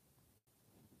anymore.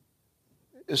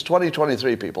 It's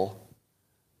 2023, people.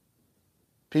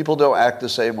 People don't act the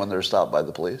same when they're stopped by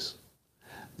the police.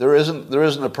 There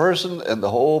isn't a person in the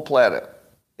whole planet,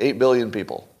 8 billion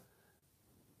people.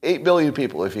 8 billion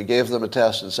people, if you gave them a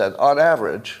test and said, on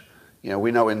average,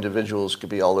 we know individuals could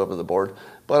be all over the board,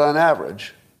 but on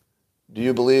average, do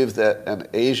you believe that an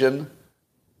Asian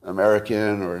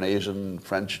American or an Asian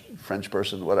French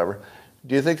person, whatever,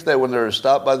 do you think that when they're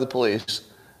stopped by the police,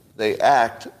 they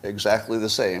act exactly the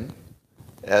same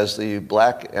as the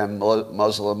black and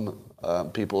Muslim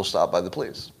people stopped by the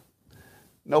police?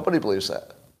 Nobody believes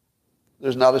that.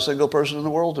 There's not a single person in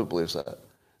the world who believes that.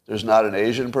 There's not an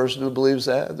Asian person who believes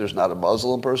that. There's not a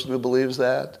Muslim person who believes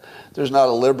that. There's not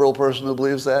a liberal person who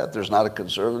believes that. There's not a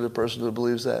conservative person who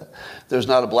believes that. There's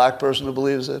not a black person who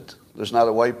believes it. There's not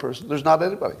a white person. There's not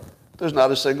anybody. There's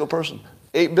not a single person.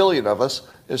 8 billion of us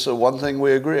is the one thing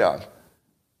we agree on.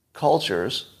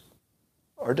 Cultures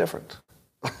are different.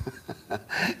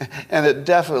 And it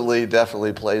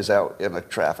definitely plays out in a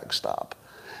traffic stop.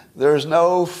 There's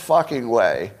no fucking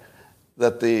way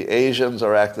that the Asians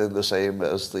are acting the same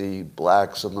as the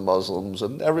blacks and the Muslims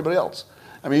and everybody else.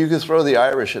 I mean, you can throw the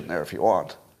Irish in there if you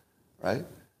want, right?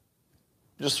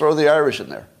 Just throw the Irish in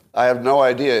there. I have no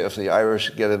idea if the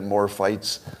Irish get in more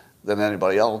fights than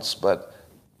anybody else, but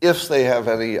if they have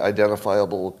any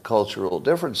identifiable cultural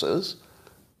differences,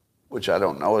 which I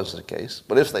don't know is the case,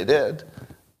 but if they did,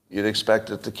 you'd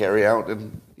expect it to carry out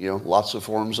in lots of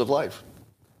forms of life.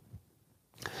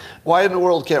 Why in the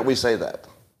world can't we say that?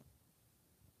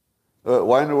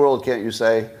 Why in the world can't you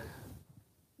say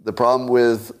the problem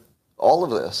with all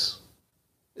of this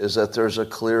is that there's a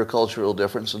clear cultural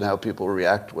difference in how people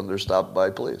react when they're stopped by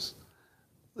police?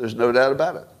 There's no doubt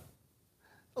about it.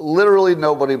 Literally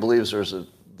nobody believes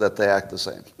that they act the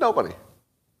same. Nobody.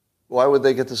 Why would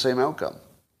they get the same outcome?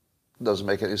 It doesn't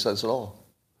make any sense at all.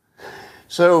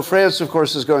 So France, of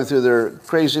course, is going through their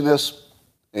craziness,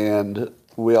 and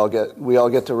we all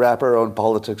get to wrap our own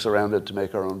politics around it to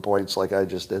make our own points like I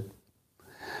just did.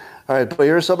 All right, but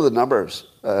here are some of the numbers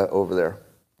over there.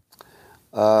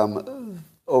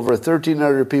 Over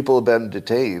 1,300 people have been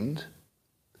detained,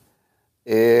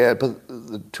 and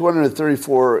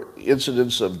 234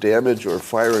 incidents of damage or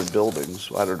fire in buildings.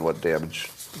 I don't know what damage.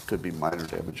 It could be minor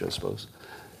damage, I suppose.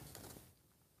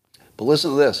 But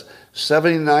listen to this.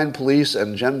 79 police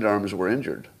and gendarmes were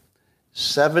injured.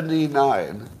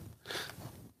 79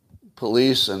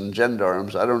 police and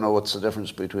gendarmes. I don't know what's the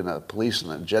difference between a police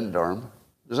and a gendarme.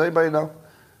 Does anybody know?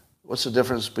 What's the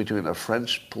difference between a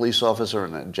French police officer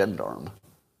and a gendarme?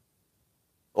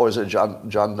 Or is it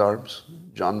gendarmes?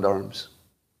 Gendarmes?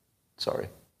 Sorry.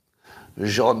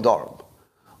 Gendarme.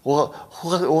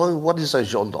 What is a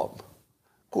gendarme?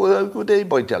 Could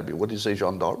anybody tell me what is a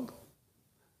gendarme?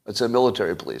 It's a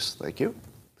military police. Thank you.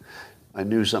 I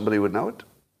knew somebody would know it.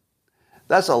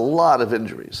 That's a lot of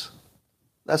injuries.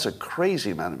 That's a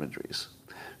crazy amount of injuries.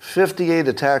 58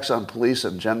 attacks on police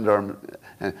and gendarme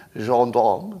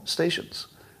stations.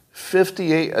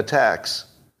 58 attacks.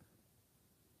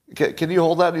 Can you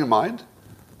hold that in your mind?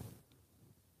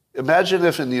 Imagine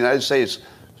if in the United States,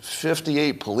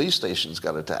 58 police stations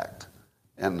got attacked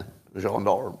and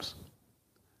gendarmes.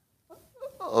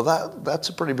 Oh, that's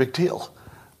a pretty big deal.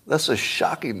 That's a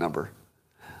shocking number.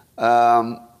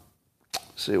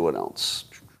 See what else.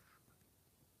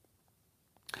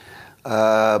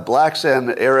 Blacks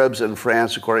and Arabs in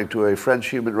France, according to a French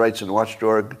human rights and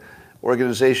watchdog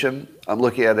organization. I'm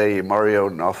looking at a Mario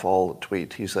Nawfal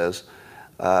tweet. He says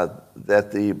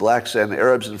that the blacks and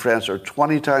Arabs in France are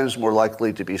 20 times more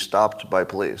likely to be stopped by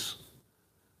police.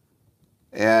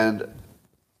 And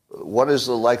what is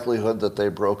the likelihood that they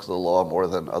broke the law more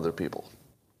than other people?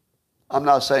 I'm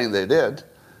not saying they did.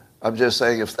 I'm just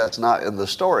saying if that's not in the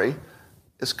story,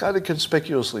 it's kind of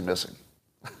conspicuously missing.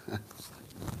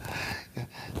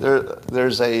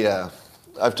 There's a,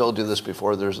 I've told you this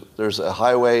before, there's a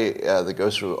highway that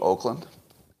goes through Oakland.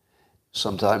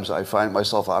 Sometimes I find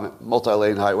myself on it,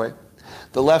 multi-lane highway.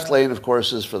 The left lane, of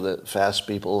course, is for the fast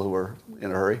people who are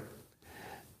in a hurry.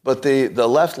 But the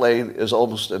left lane is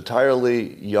almost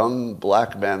entirely young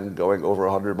black men going over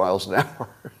 100 miles an hour.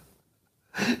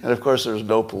 And of course, there's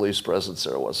no police presence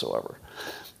there whatsoever.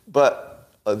 But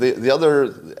the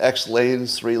other X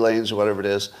lanes, 3 lanes, or whatever it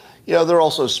is, they're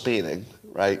also speeding,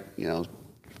 right?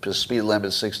 The speed limit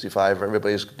is 65,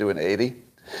 everybody's doing 80.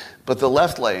 But the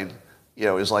left lane,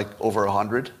 is like over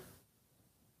 100,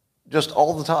 just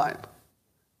all the time.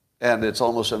 And it's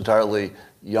almost entirely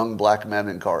young black men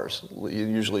in cars,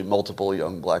 usually multiple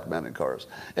young black men in cars.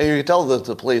 And you can tell that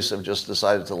the police have just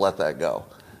decided to let that go.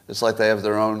 It's like they have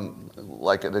their own,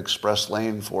 like an express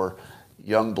lane for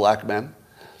young black men.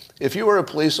 If you were a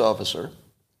police officer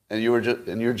and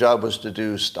your job was to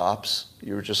do stops,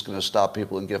 you were just going to stop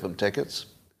people and give them tickets,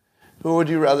 who would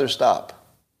you rather stop?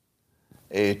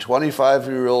 A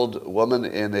 25-year-old woman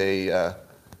in a,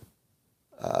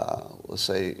 let's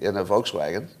say, in a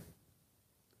Volkswagen,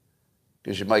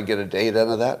 because you might get a date out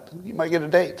of that. You might get a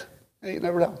date. You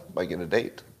never know. You might get a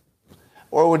date.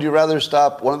 Or would you rather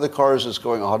stop one of the cars that's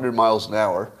going 100 miles an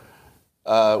hour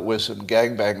with some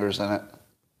gangbangers in it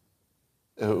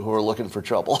who are looking for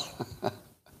trouble?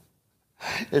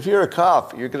 If you're a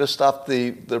cop, you're going to stop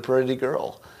the pretty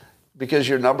girl because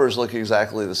your numbers look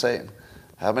exactly the same.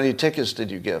 How many tickets did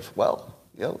you give? Well,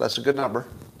 that's a good number.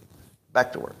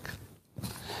 Back to work.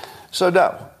 So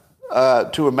no,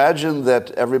 to imagine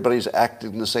that everybody's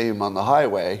acting the same on the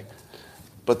highway,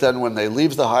 but then when they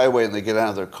leave the highway and they get out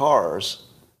of their cars,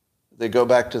 they go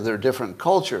back to their different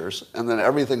cultures, and then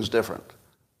everything's different.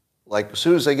 Like, as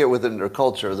soon as they get within their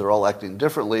culture, they're all acting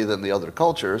differently than the other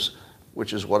cultures,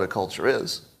 which is what a culture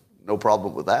is. No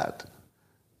problem with that.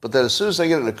 But then as soon as they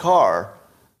get in a car,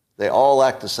 they all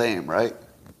act the same, right?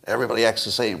 Everybody acts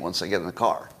the same once they get in the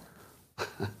car.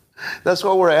 That's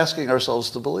what we're asking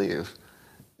ourselves to believe.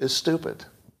 It's stupid.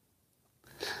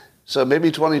 So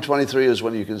maybe 2023 is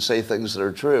when you can say things that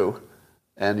are true,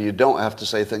 and you don't have to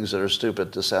say things that are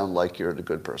stupid to sound like you're a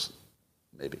good person.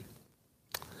 Maybe.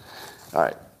 All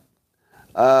right.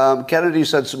 Kennedy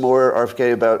said some more,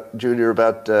 RFK Jr.,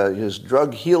 about his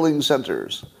drug healing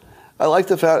centers. I like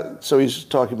the fact, so he's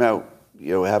talking about,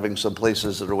 having some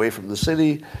places that are away from the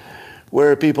city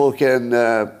where people can,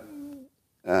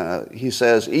 he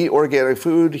says, eat organic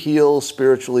food, heal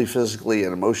spiritually, physically,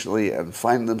 and emotionally, and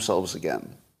find themselves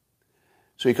again.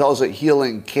 So he calls it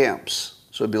healing camps.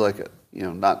 So it'd be like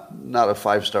not a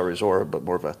 5-star resort, but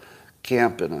more of a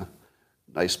camp in a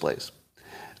nice place.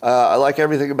 I like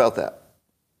everything about that.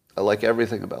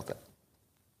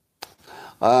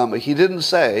 He didn't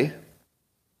say,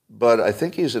 but I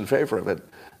think he's in favor of it,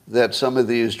 that some of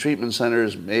these treatment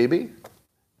centers maybe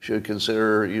should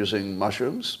consider using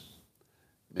mushrooms,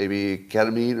 maybe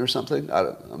ketamine or something.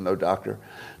 I'm no doctor.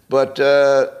 But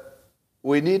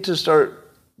we need to start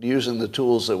using the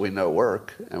tools that we know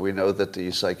work, and we know that the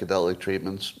psychedelic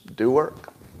treatments do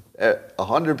work.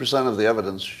 100% of the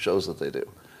evidence shows that they do.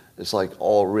 It's like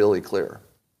all really clear.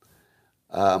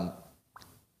 Kratom?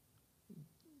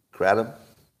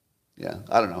 Yeah,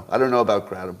 I don't know. I don't know about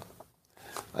Kratom.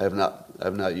 I have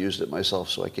not used it myself,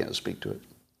 so I can't speak to it.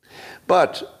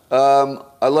 But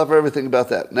I love everything about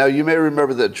that. Now, you may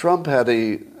remember that Trump had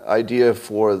an idea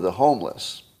for the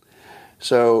homeless.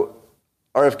 So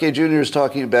RFK Jr. is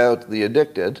talking about the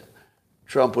addicted.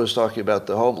 Trump was talking about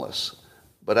the homeless.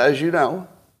 But as you know,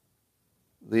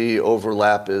 the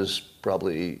overlap is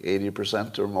probably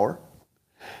 80% or more.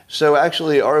 So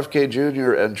actually, RFK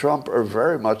Jr. and Trump are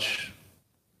very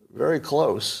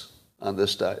close on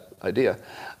this idea.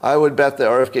 I would bet that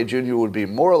RFK Jr. would be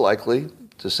more likely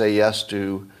to say yes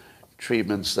to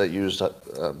treatments that use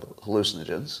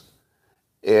hallucinogens,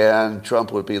 and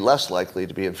Trump would be less likely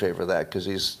to be in favor of that because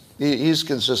he's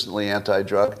consistently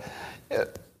anti-drug.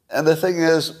 And the thing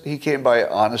is, he came by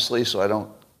honestly, so I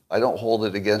don't hold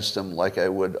it against him like I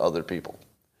would other people.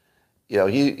 You know,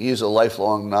 he's a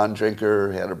lifelong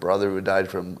non-drinker. He had a brother who died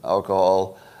from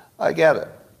alcohol. I get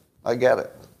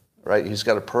it, right? He's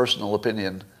got a personal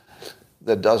opinion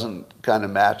that doesn't kind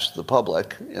of match the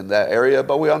public in that area,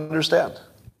 but we understand,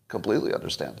 completely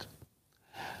understand.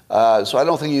 So I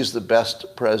don't think he's the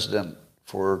best president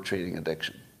for treating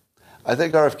addiction. I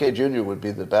think RFK Jr. would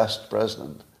be the best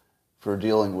president for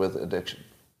dealing with addiction.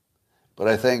 But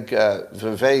I think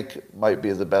Vivek might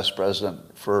be the best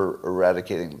president for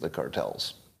eradicating the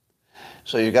cartels.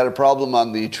 So you got a problem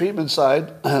on the treatment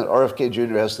side. RFK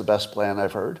Jr. has the best plan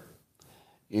I've heard.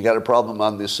 You got a problem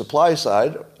on the supply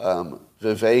side.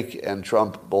 Vivek and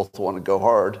Trump both want to go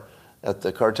hard at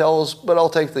the cartels, but I'll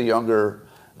take the younger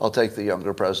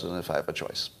president if I have a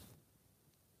choice.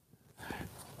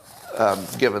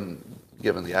 Given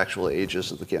the actual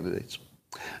ages of the candidates.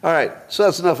 All right, so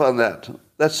that's enough on that.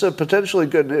 That's potentially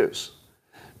good news,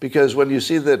 because when you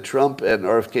see that Trump and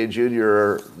RFK Jr.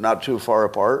 are not too far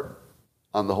apart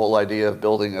on the whole idea of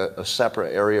building a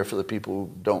separate area for the people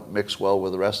who don't mix well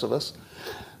with the rest of us,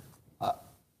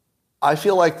 I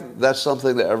feel like that's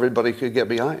something that everybody could get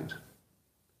behind.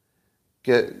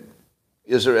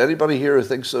 Is there anybody here who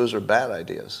thinks those are bad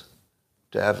ideas,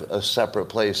 to have a separate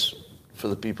place for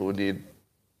the people who need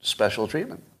special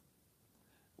treatment?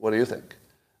 What do you think?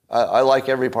 I like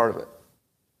every part of it.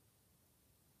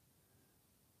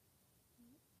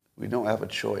 We don't have a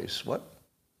choice. What?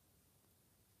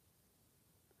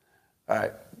 All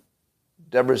right.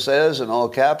 Deborah says, in all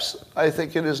caps, I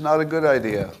think it is not a good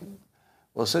idea.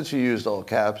 Well, since you used all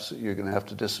caps, you're going to have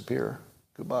to disappear.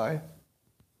 Goodbye.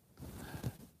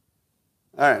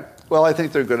 All right. Well, I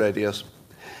think they're good ideas.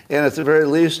 And at the very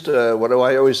least, what do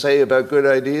I always say about good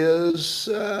ideas?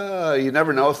 You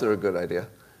never know if they're a good idea.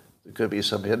 There could be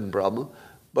some hidden problem.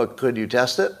 But could you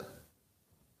test it?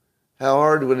 How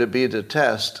hard would it be to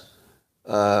test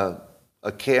a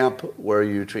camp where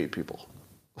you treat people?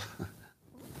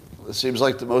 It seems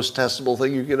like the most testable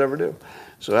thing you could ever do.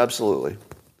 So absolutely.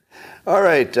 All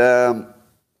right.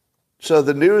 So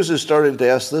the news is starting to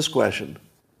ask this question.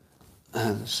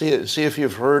 See if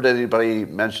you've heard anybody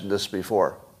mention this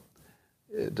before.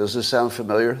 Does this sound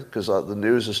familiar? Because the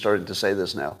news is starting to say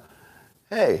this now.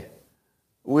 Hey,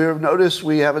 we've noticed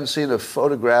we haven't seen a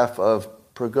photograph of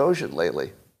Prigozhin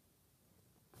lately.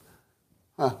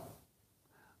 Huh.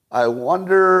 I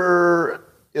wonder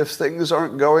if things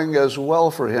aren't going as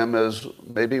well for him as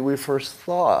maybe we first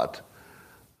thought.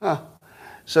 Huh.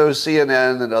 So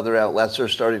CNN and other outlets are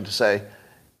starting to say,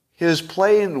 his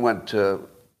plane went to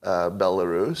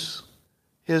Belarus.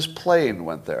 His plane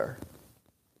went there.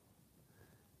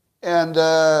 And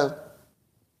I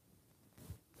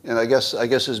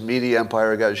guess his media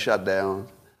empire got shut down,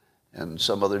 and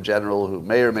some other general who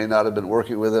may or may not have been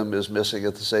working with him is missing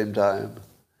at the same time.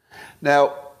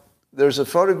 Now, there's a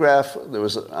photograph that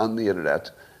was on the internet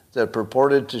that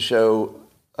purported to show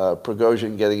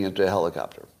Prigozhin getting into a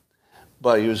helicopter.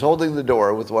 But he was holding the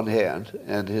door with one hand,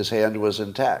 and his hand was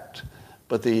intact.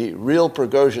 But the real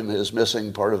Prigozhin is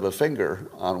missing part of a finger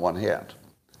on one hand.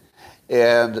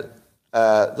 And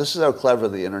this is how clever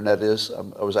the internet is.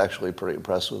 I was actually pretty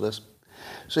impressed with this.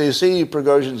 So you see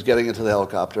Prigozhin's getting into the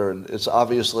helicopter, and it's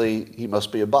obviously he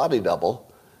must be a body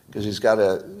double because he's got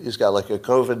like a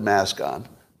COVID mask on.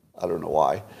 I don't know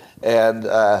why. And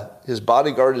his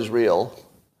bodyguard is real,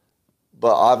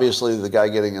 but obviously the guy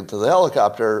getting into the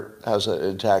helicopter has an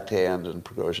intact hand, and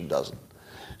Prigozhin doesn't.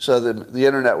 So the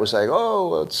internet was saying,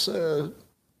 oh, it's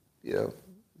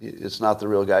it's not the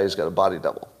real guy. He's got a body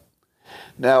double.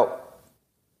 Now,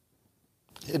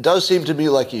 it does seem to me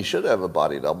like he should have a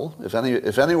body double. If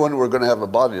anyone were going to have a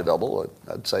body double,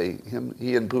 I'd say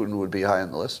he and Putin would be high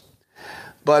on the list.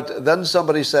 But then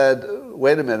somebody said,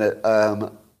 wait a minute,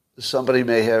 somebody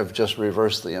may have just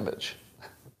reversed the image.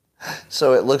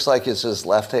 So it looks like it's his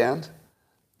left hand,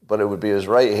 but it would be his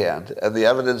right hand. And the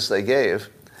evidence they gave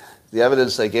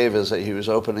is that he was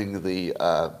opening the,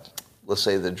 let's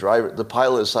say, the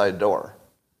pilot's side door.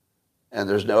 And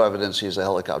there's no evidence he's a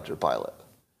helicopter pilot.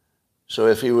 So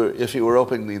if he were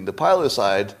opening the pilot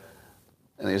side,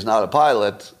 and he's not a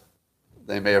pilot,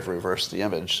 they may have reversed the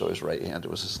image, so his right hand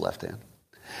was his left hand.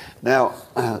 Now,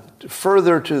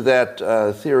 further to that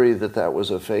theory that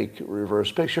was a fake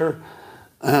reverse picture,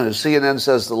 CNN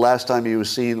says the last time he was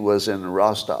seen was in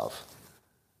Rostov.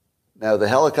 Now, the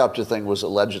helicopter thing was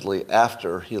allegedly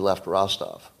after he left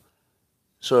Rostov.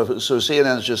 So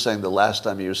CNN is just saying the last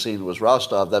time he was seen was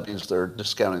Rostov. That means they're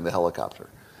discounting the helicopter.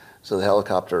 So the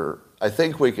helicopter, I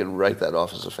think we can write that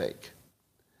off as a fake.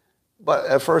 But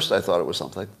at first I thought it was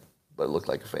something, but it looked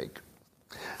like a fake.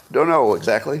 Don't know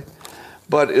exactly.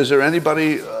 But is there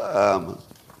anybody who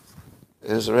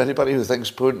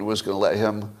thinks Putin was going to let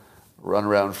him run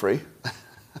around free?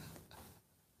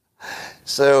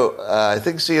 So I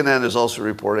think CNN is also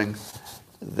reporting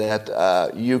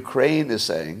that Ukraine is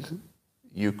saying,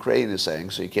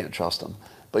 so you can't trust them,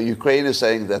 but Ukraine is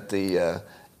saying that the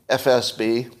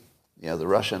FSB, the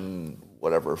Russian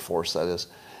whatever force that is,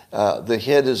 the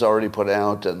hit is already put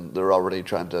out and they're already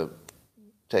trying to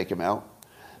take him out.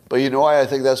 But you know why I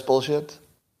think that's bullshit?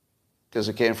 Because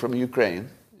it came from Ukraine,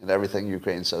 and everything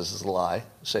Ukraine says is a lie.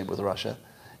 Same with Russia.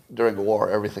 During a war,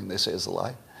 everything they say is a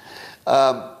lie.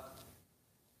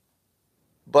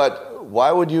 But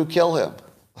why would you kill him?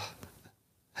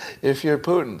 If you're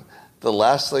Putin, the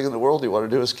last thing in the world you want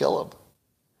to do is kill him.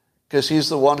 Because he's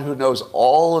the one who knows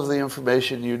all of the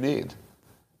information you need.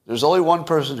 There's only one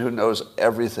person who knows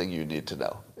everything you need to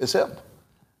know. It's him.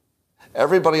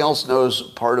 Everybody else knows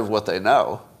part of what they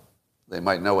know. They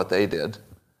might know what they did.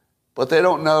 But they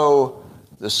don't know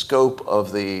the scope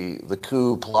of the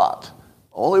coup plot.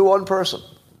 Only one person.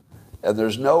 And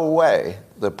there's no way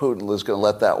that Putin is going to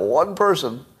let that one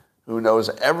person who knows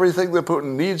everything that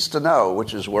Putin needs to know,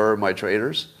 which is where are my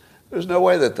traitors, there's no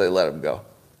way that they let him go.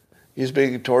 He's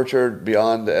being tortured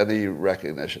beyond any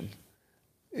recognition.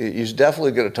 He's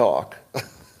definitely going to talk.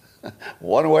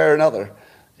 One way or another,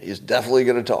 he's definitely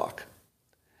going to talk.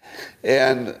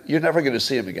 And you're never going to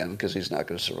see him again because he's not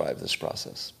going to survive this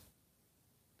process.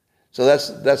 So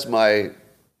that's my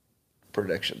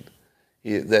prediction.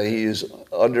 That he's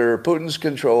under Putin's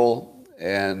control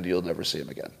and you'll never see him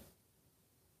again.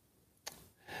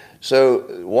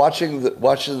 So watching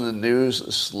the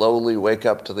news slowly wake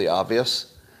up to the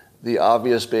obvious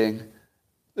being,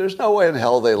 there's no way in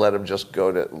hell they let him just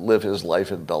go to live his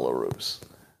life in Belarus.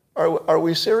 Are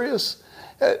we serious?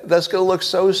 That's going to look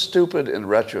so stupid in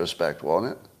retrospect,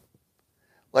 won't it?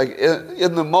 Like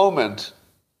in the moment,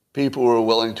 people were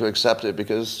willing to accept it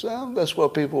because that's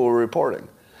what people were reporting.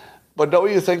 But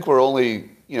don't you think we're only,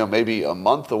 maybe a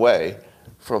month away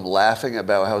from laughing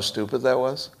about how stupid that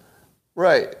was?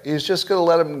 Right. He's just going to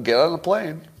let him get on a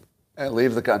plane and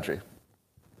leave the country.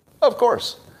 Of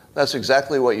course. That's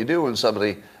exactly what you do when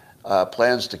somebody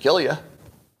plans to kill you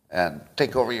and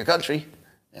take over your country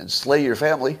and slay your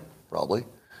family, probably.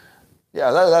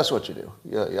 Yeah, that's what you do.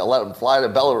 You let them fly to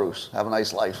Belarus, have a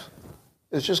nice life.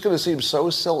 It's just going to seem so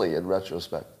silly in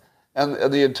retrospect. And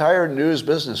the entire news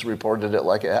business reported it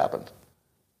like it happened.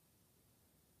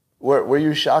 Were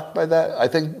you shocked by that? I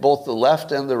think both the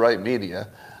left and the right media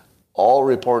all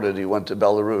reported he went to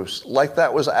Belarus like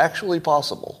that was actually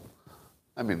possible.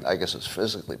 I mean, I guess it's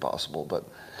physically possible, but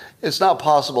it's not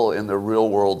possible in the real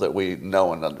world that we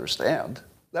know and understand.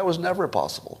 That was never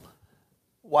possible.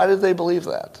 Why did they believe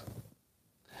that?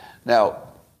 Now,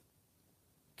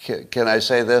 can I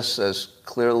say this as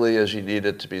clearly as you need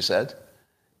it to be said?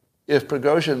 If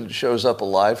Prigozhin shows up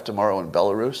alive tomorrow in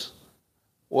Belarus,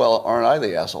 well, aren't I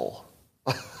the asshole?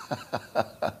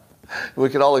 We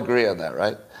can all agree on that,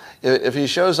 right? If he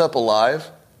shows up alive,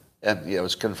 and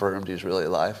it's confirmed he's really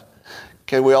alive,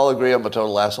 can we all agree I'm a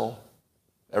total asshole?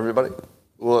 Everybody?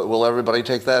 Will everybody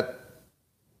take that?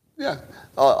 Yeah.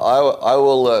 I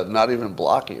will not even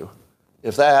block you.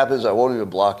 If that happens, I won't even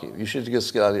block you. You should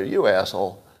just get out of here. You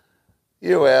asshole.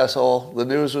 You asshole. The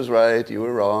news was right. You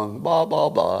were wrong. Blah, blah,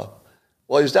 blah.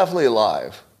 Well, he's definitely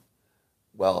alive.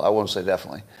 Well, I won't say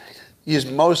definitely. He's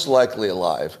most likely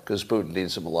alive because Putin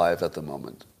needs him alive at the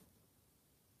moment.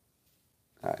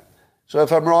 All right. So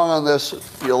if I'm wrong on this,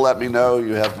 you'll let me know.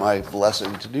 You have my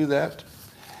blessing to do that.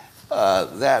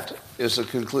 That is the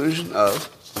conclusion of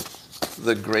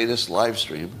the greatest live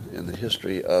stream in the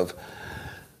history of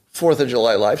 4th of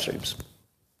July live streams.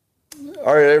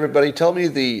 All right, everybody, tell me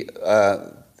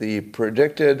the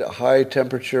predicted high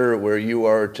temperature where you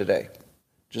are today.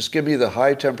 Just give me the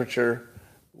high temperature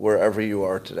wherever you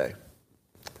are today.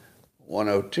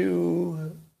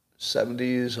 102,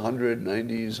 70s, 100,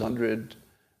 90s, 100,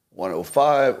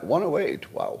 105,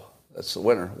 108. Wow, that's the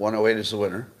winner. 108 is the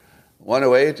winner.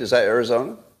 108, is that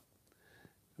Arizona?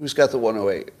 Who's got the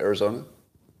 108? Arizona?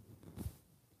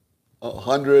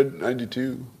 100,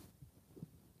 92.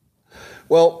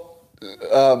 Well,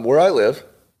 where I live,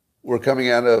 we're coming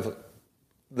out of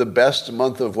the best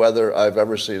month of weather I've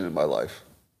ever seen in my life.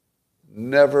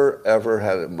 Never, ever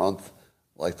had a month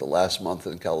like the last month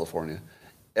in California.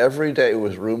 Every day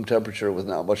was room temperature with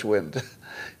not much wind.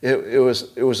 It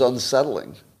was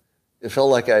unsettling. It felt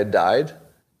like I had died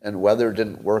and weather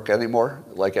didn't work anymore.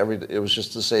 It was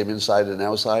just the same inside and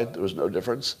outside. There was no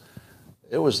difference.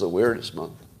 It was the weirdest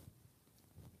month.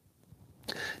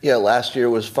 Yeah, last year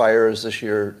was fires. This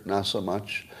year, not so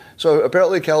much. So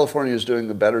apparently California is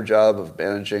doing a better job of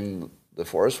managing the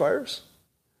forest fires.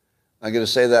 I'm going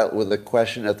to say that with a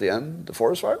question at the end, the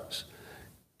forest fires,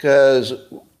 because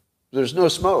there's no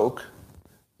smoke,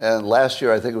 and last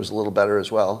year I think it was a little better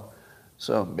as well.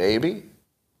 So maybe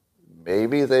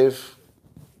they've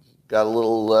got a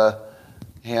little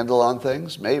handle on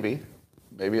things, maybe.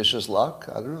 Maybe it's just luck,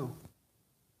 I don't know.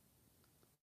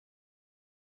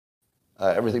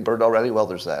 Everything burned already? Well,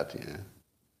 there's that, yeah.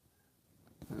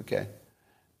 Okay.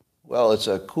 Well, it's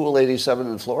a cool 87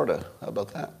 in Florida. How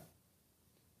about that?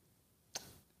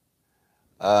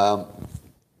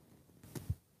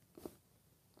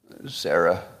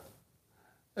 Sarah.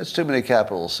 That's too many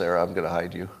capitals, Sarah. I'm going to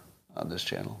hide you on this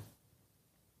channel.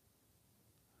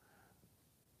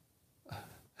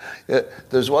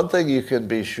 There's one thing you can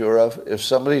be sure of. If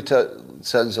somebody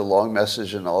sends a long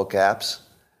message in all caps,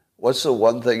 what's the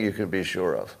one thing you can be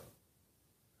sure of?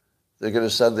 They're going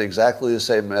to send exactly the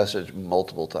same message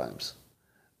multiple times.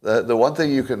 The one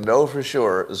thing you can know for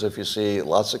sure is if you see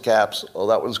lots of caps, oh,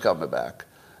 that one's coming back.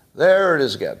 There it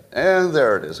is again, and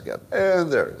there it is again,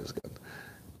 and there it is again.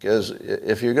 Because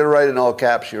if you're going to write in all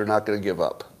caps, you're not going to give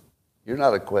up. You're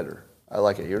not a quitter. I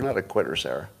like it. You're not a quitter,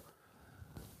 Sarah.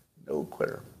 No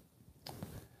quitter.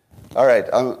 All right.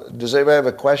 Does anybody have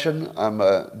a question?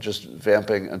 I'm just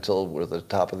vamping until we're at the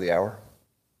top of the hour.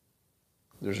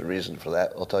 There's a reason for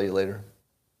that. I'll tell you later.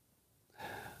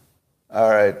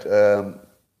 All right.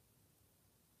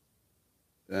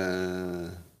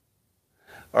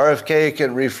 RFK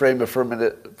can reframe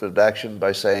affirmative action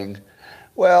by saying,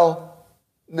 well,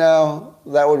 no,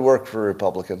 that would work for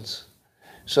Republicans.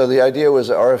 So the idea was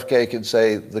that RFK could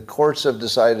say, the courts have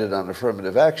decided on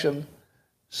affirmative action,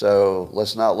 so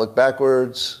let's not look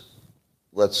backwards.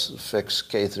 Let's fix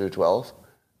K through 12.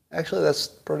 Actually, that's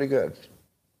pretty good.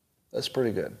 That's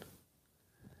pretty good.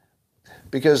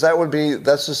 Because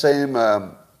that's the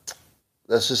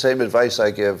same advice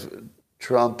I give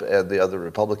Trump and the other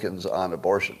Republicans on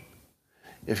abortion.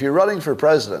 If you're running for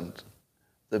president,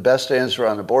 the best answer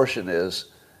on abortion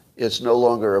is, it's no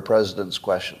longer a president's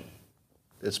question.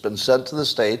 It's been sent to the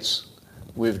states.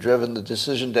 We've driven the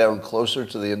decision down closer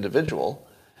to the individual.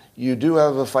 You do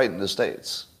have a fight in the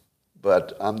states,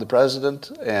 but I'm the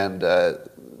president, and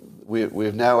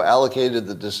we've now allocated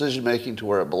the decision-making to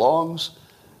where it belongs,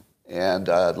 and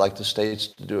I'd like the states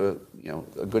to do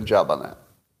a good job on that.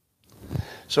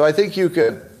 So I think you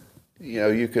could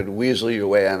weasel your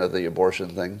way out of the abortion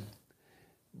thing.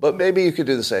 But maybe you could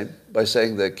do the same by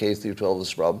saying that K through 12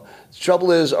 is the problem. The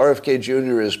trouble is RFK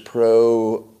Jr. is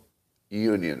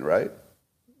pro-union, right?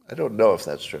 I don't know if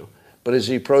that's true. But is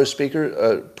he pro-teachers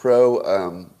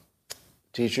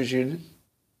union?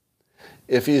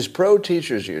 If he's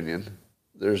pro-teachers union,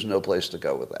 there's no place to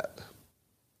go with that.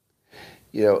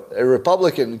 A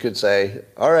Republican could say,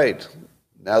 all right,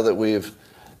 now that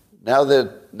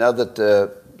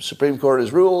the Supreme Court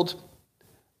has ruled,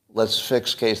 let's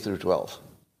fix K through 12.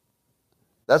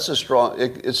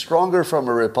 It's stronger from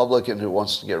a Republican who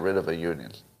wants to get rid of a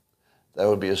union. That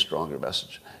would be a stronger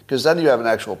message. Because then you have an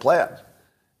actual plan.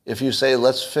 If you say,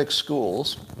 let's fix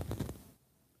schools,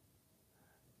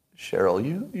 Cheryl,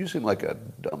 you seem like a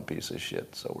dumb piece of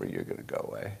shit, so where you're going to go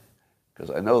away.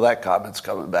 Because I know that comment's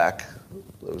coming back,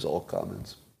 those old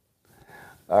comments.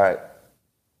 All right.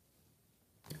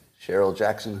 Cheryl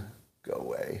Jackson, go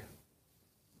away.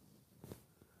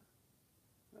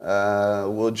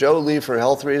 Will Joe leave for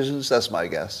health reasons? That's my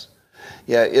guess.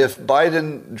 Yeah, if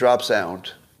Biden drops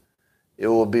out, it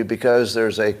will be because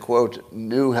there's a, quote,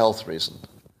 new health reason.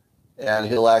 And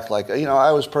he'll act like,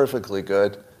 I was perfectly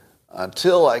good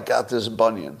until I got this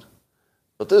bunion.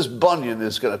 But this bunion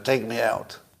is going to take me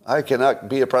out. I cannot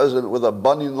be a president with a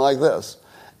bunion like this.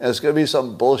 And it's going to be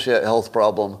some bullshit health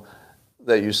problem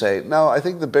that you say, no, I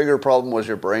think the bigger problem was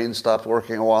your brain stopped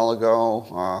working a while ago.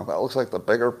 That looks like the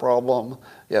bigger problem.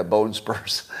 Yeah, bone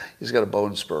spurs. He's got a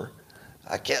bone spur.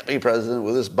 I can't be president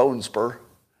with this bone spur.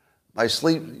 My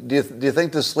sleep, do you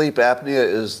think the sleep apnea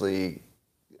is the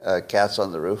cats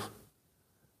on the roof?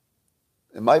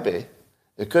 It might be.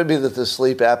 It could be that the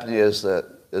sleep apnea is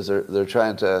they're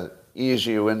trying to ease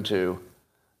you into.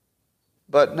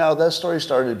 But no, that story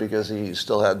started because he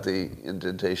still had the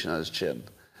indentation on his chin.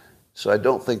 So I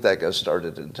don't think that got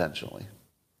started intentionally.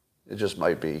 It just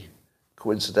might be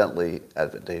coincidentally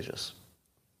advantageous.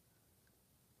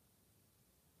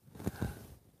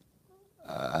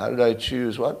 How did I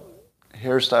choose what?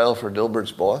 Hairstyle for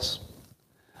Dilbert's boss?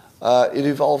 It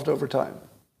evolved over time.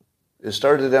 It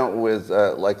started out with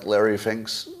like Larry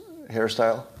Fink's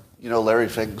hairstyle. Larry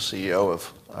Fink, CEO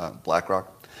of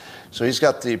BlackRock. So he's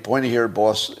got the pointy-haired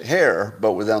boss hair,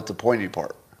 but without the pointy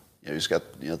part. He's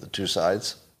got the two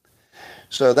sides.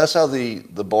 So that's how the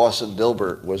Boston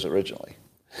Dilbert was originally.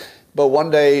 But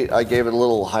one day I gave it a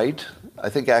little height, I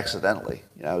think accidentally.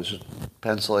 I was just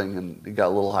penciling and it got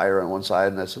a little higher on one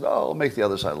side, and I said, oh, I'll make the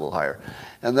other side a little higher.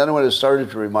 And then when it started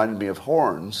to remind me of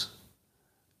horns,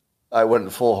 I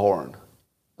went full horn. I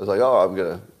was like, oh, I'm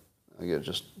gonna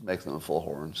just make them full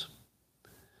horns.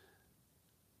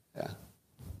 Yeah.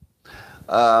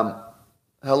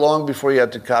 How long before you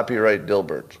had to copyright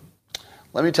Dilbert?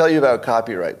 Let me tell you about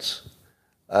copyrights.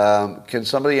 Can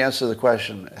somebody answer the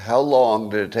question, how long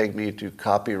did it take me to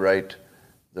copyright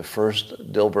the first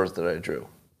Dilbert that I drew?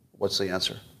 What's the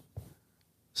answer?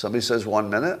 Somebody says 1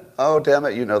 minute? Oh, damn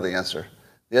it, you know the answer.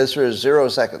 The answer is 0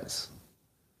 seconds.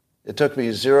 It took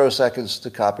me 0 seconds to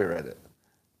copyright it.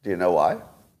 Do you know why?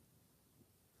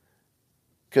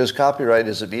 Because copyright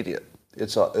is immediate.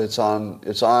 It's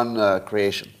on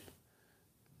creation.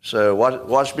 So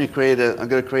watch me create I'm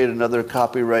going to create another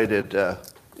copyrighted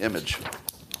image.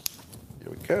 Here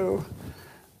we go.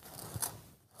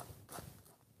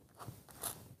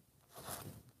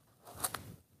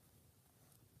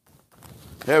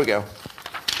 There we go.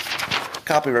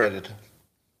 Copyrighted.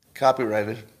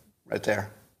 Copyrighted. Right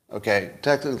there. Okay,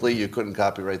 technically you couldn't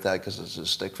copyright that because it's a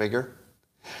stick figure.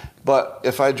 But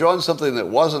if I'd drawn something that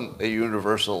wasn't a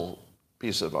universal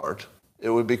piece of art, it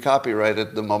would be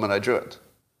copyrighted the moment I drew it.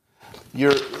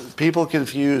 People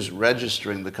confuse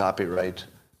registering the copyright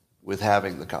with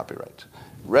having the copyright.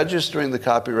 Registering the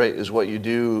copyright is what you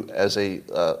do as a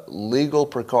legal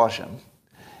precaution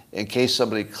in case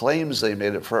somebody claims they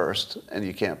made it first and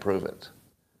you can't prove it.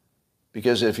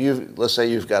 Because if let's say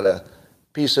you've got a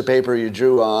piece of paper you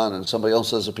drew on and somebody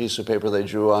else has a piece of paper they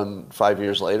drew on 5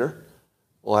 years later,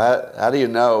 well, how do you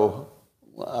know?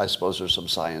 Well, I suppose there's some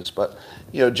science, but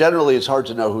generally it's hard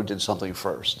to know who did something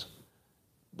first.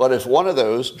 But if one of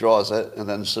those draws it and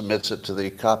then submits it to the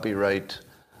copyright,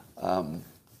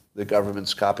 the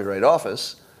government's copyright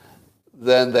office,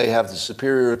 then they have the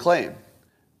superior claim,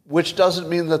 which doesn't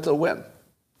mean that they'll win.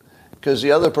 Because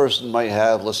the other person might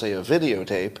have, let's say, a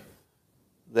videotape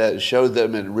that showed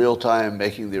them in real time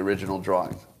making the original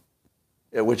drawing,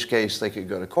 in which case they could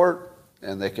go to court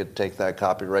and they could take that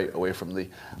copyright away from the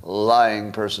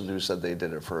lying person who said they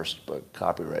did it first but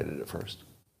copyrighted it first.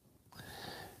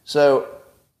 So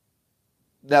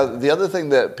now the other thing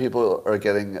that people are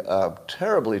getting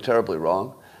terribly, terribly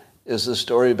wrong is the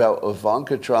story about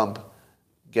Ivanka Trump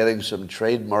getting some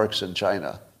trademarks in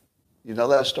China. You know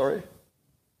that story?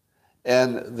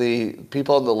 And the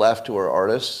people on the left who are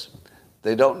artists,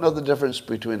 they don't know the difference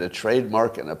between a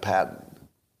trademark and a patent.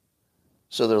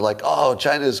 So they're like, oh,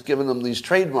 China's given them these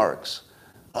trademarks.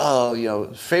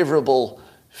 Oh,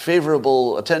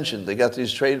 favorable attention. They got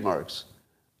these trademarks.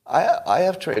 I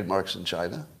have trademarks in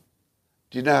China.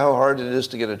 Do you know how hard it is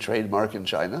to get a trademark in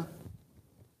China?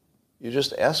 You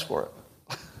just ask for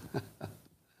it.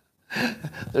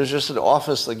 There's just an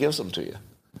office that gives them to you.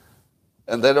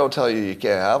 And they don't tell you you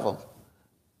can't have them.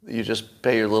 You just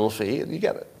pay your little fee and you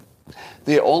get it.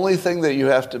 The only thing that you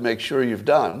have to make sure you've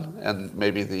done, and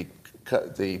maybe the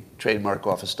trademark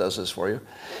office does this for you,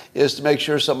 is to make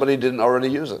sure somebody didn't already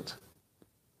use it.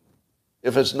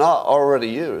 If it's not already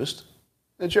used,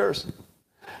 it's yours.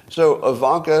 So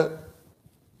Ivanka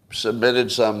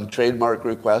submitted some trademark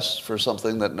requests for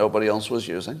something that nobody else was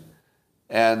using,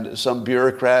 and some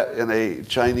bureaucrat in a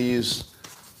Chinese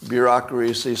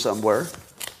bureaucracy somewhere,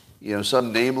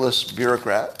 some nameless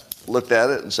bureaucrat, looked at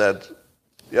it and said,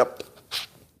 yep,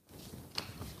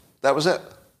 that was it.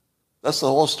 That's the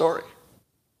whole story.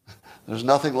 There's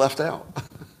nothing left out.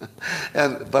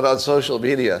 But on social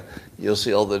media, you'll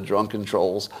see all the drunken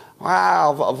trolls.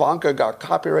 Wow, Ivanka got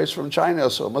copyrights from China,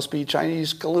 so it must be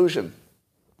Chinese collusion.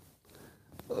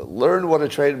 Learn what a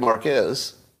trademark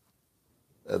is,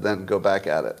 and then go back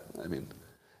at it.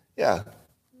 Yeah,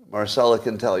 Marcella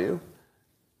can tell you,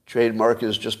 trademark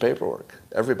is just paperwork.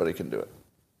 Everybody can do it.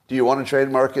 Do you want a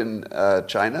trademark in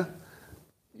China?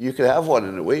 You could have one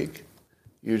in a week.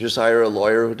 You just hire a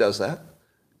lawyer who does that,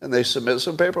 and they submit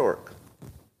some paperwork.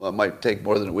 Well, it might take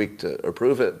more than a week to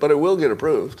approve it, but it will get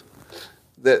approved.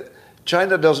 That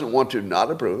China doesn't want to not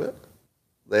approve it.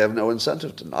 They have no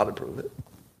incentive to not approve it.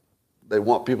 They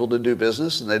want people to do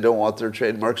business, and they don't want their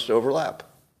trademarks to overlap.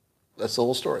 That's the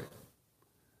whole story.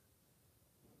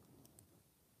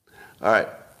 All right.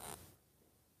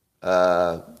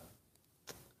 I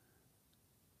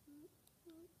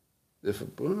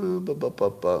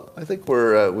think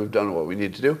we've done what we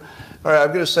need to do. All right, I'm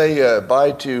going to say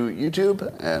bye to YouTube,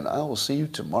 and I will see you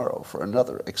tomorrow for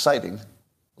another exciting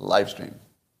live stream.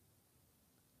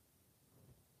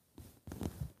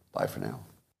 Bye for now.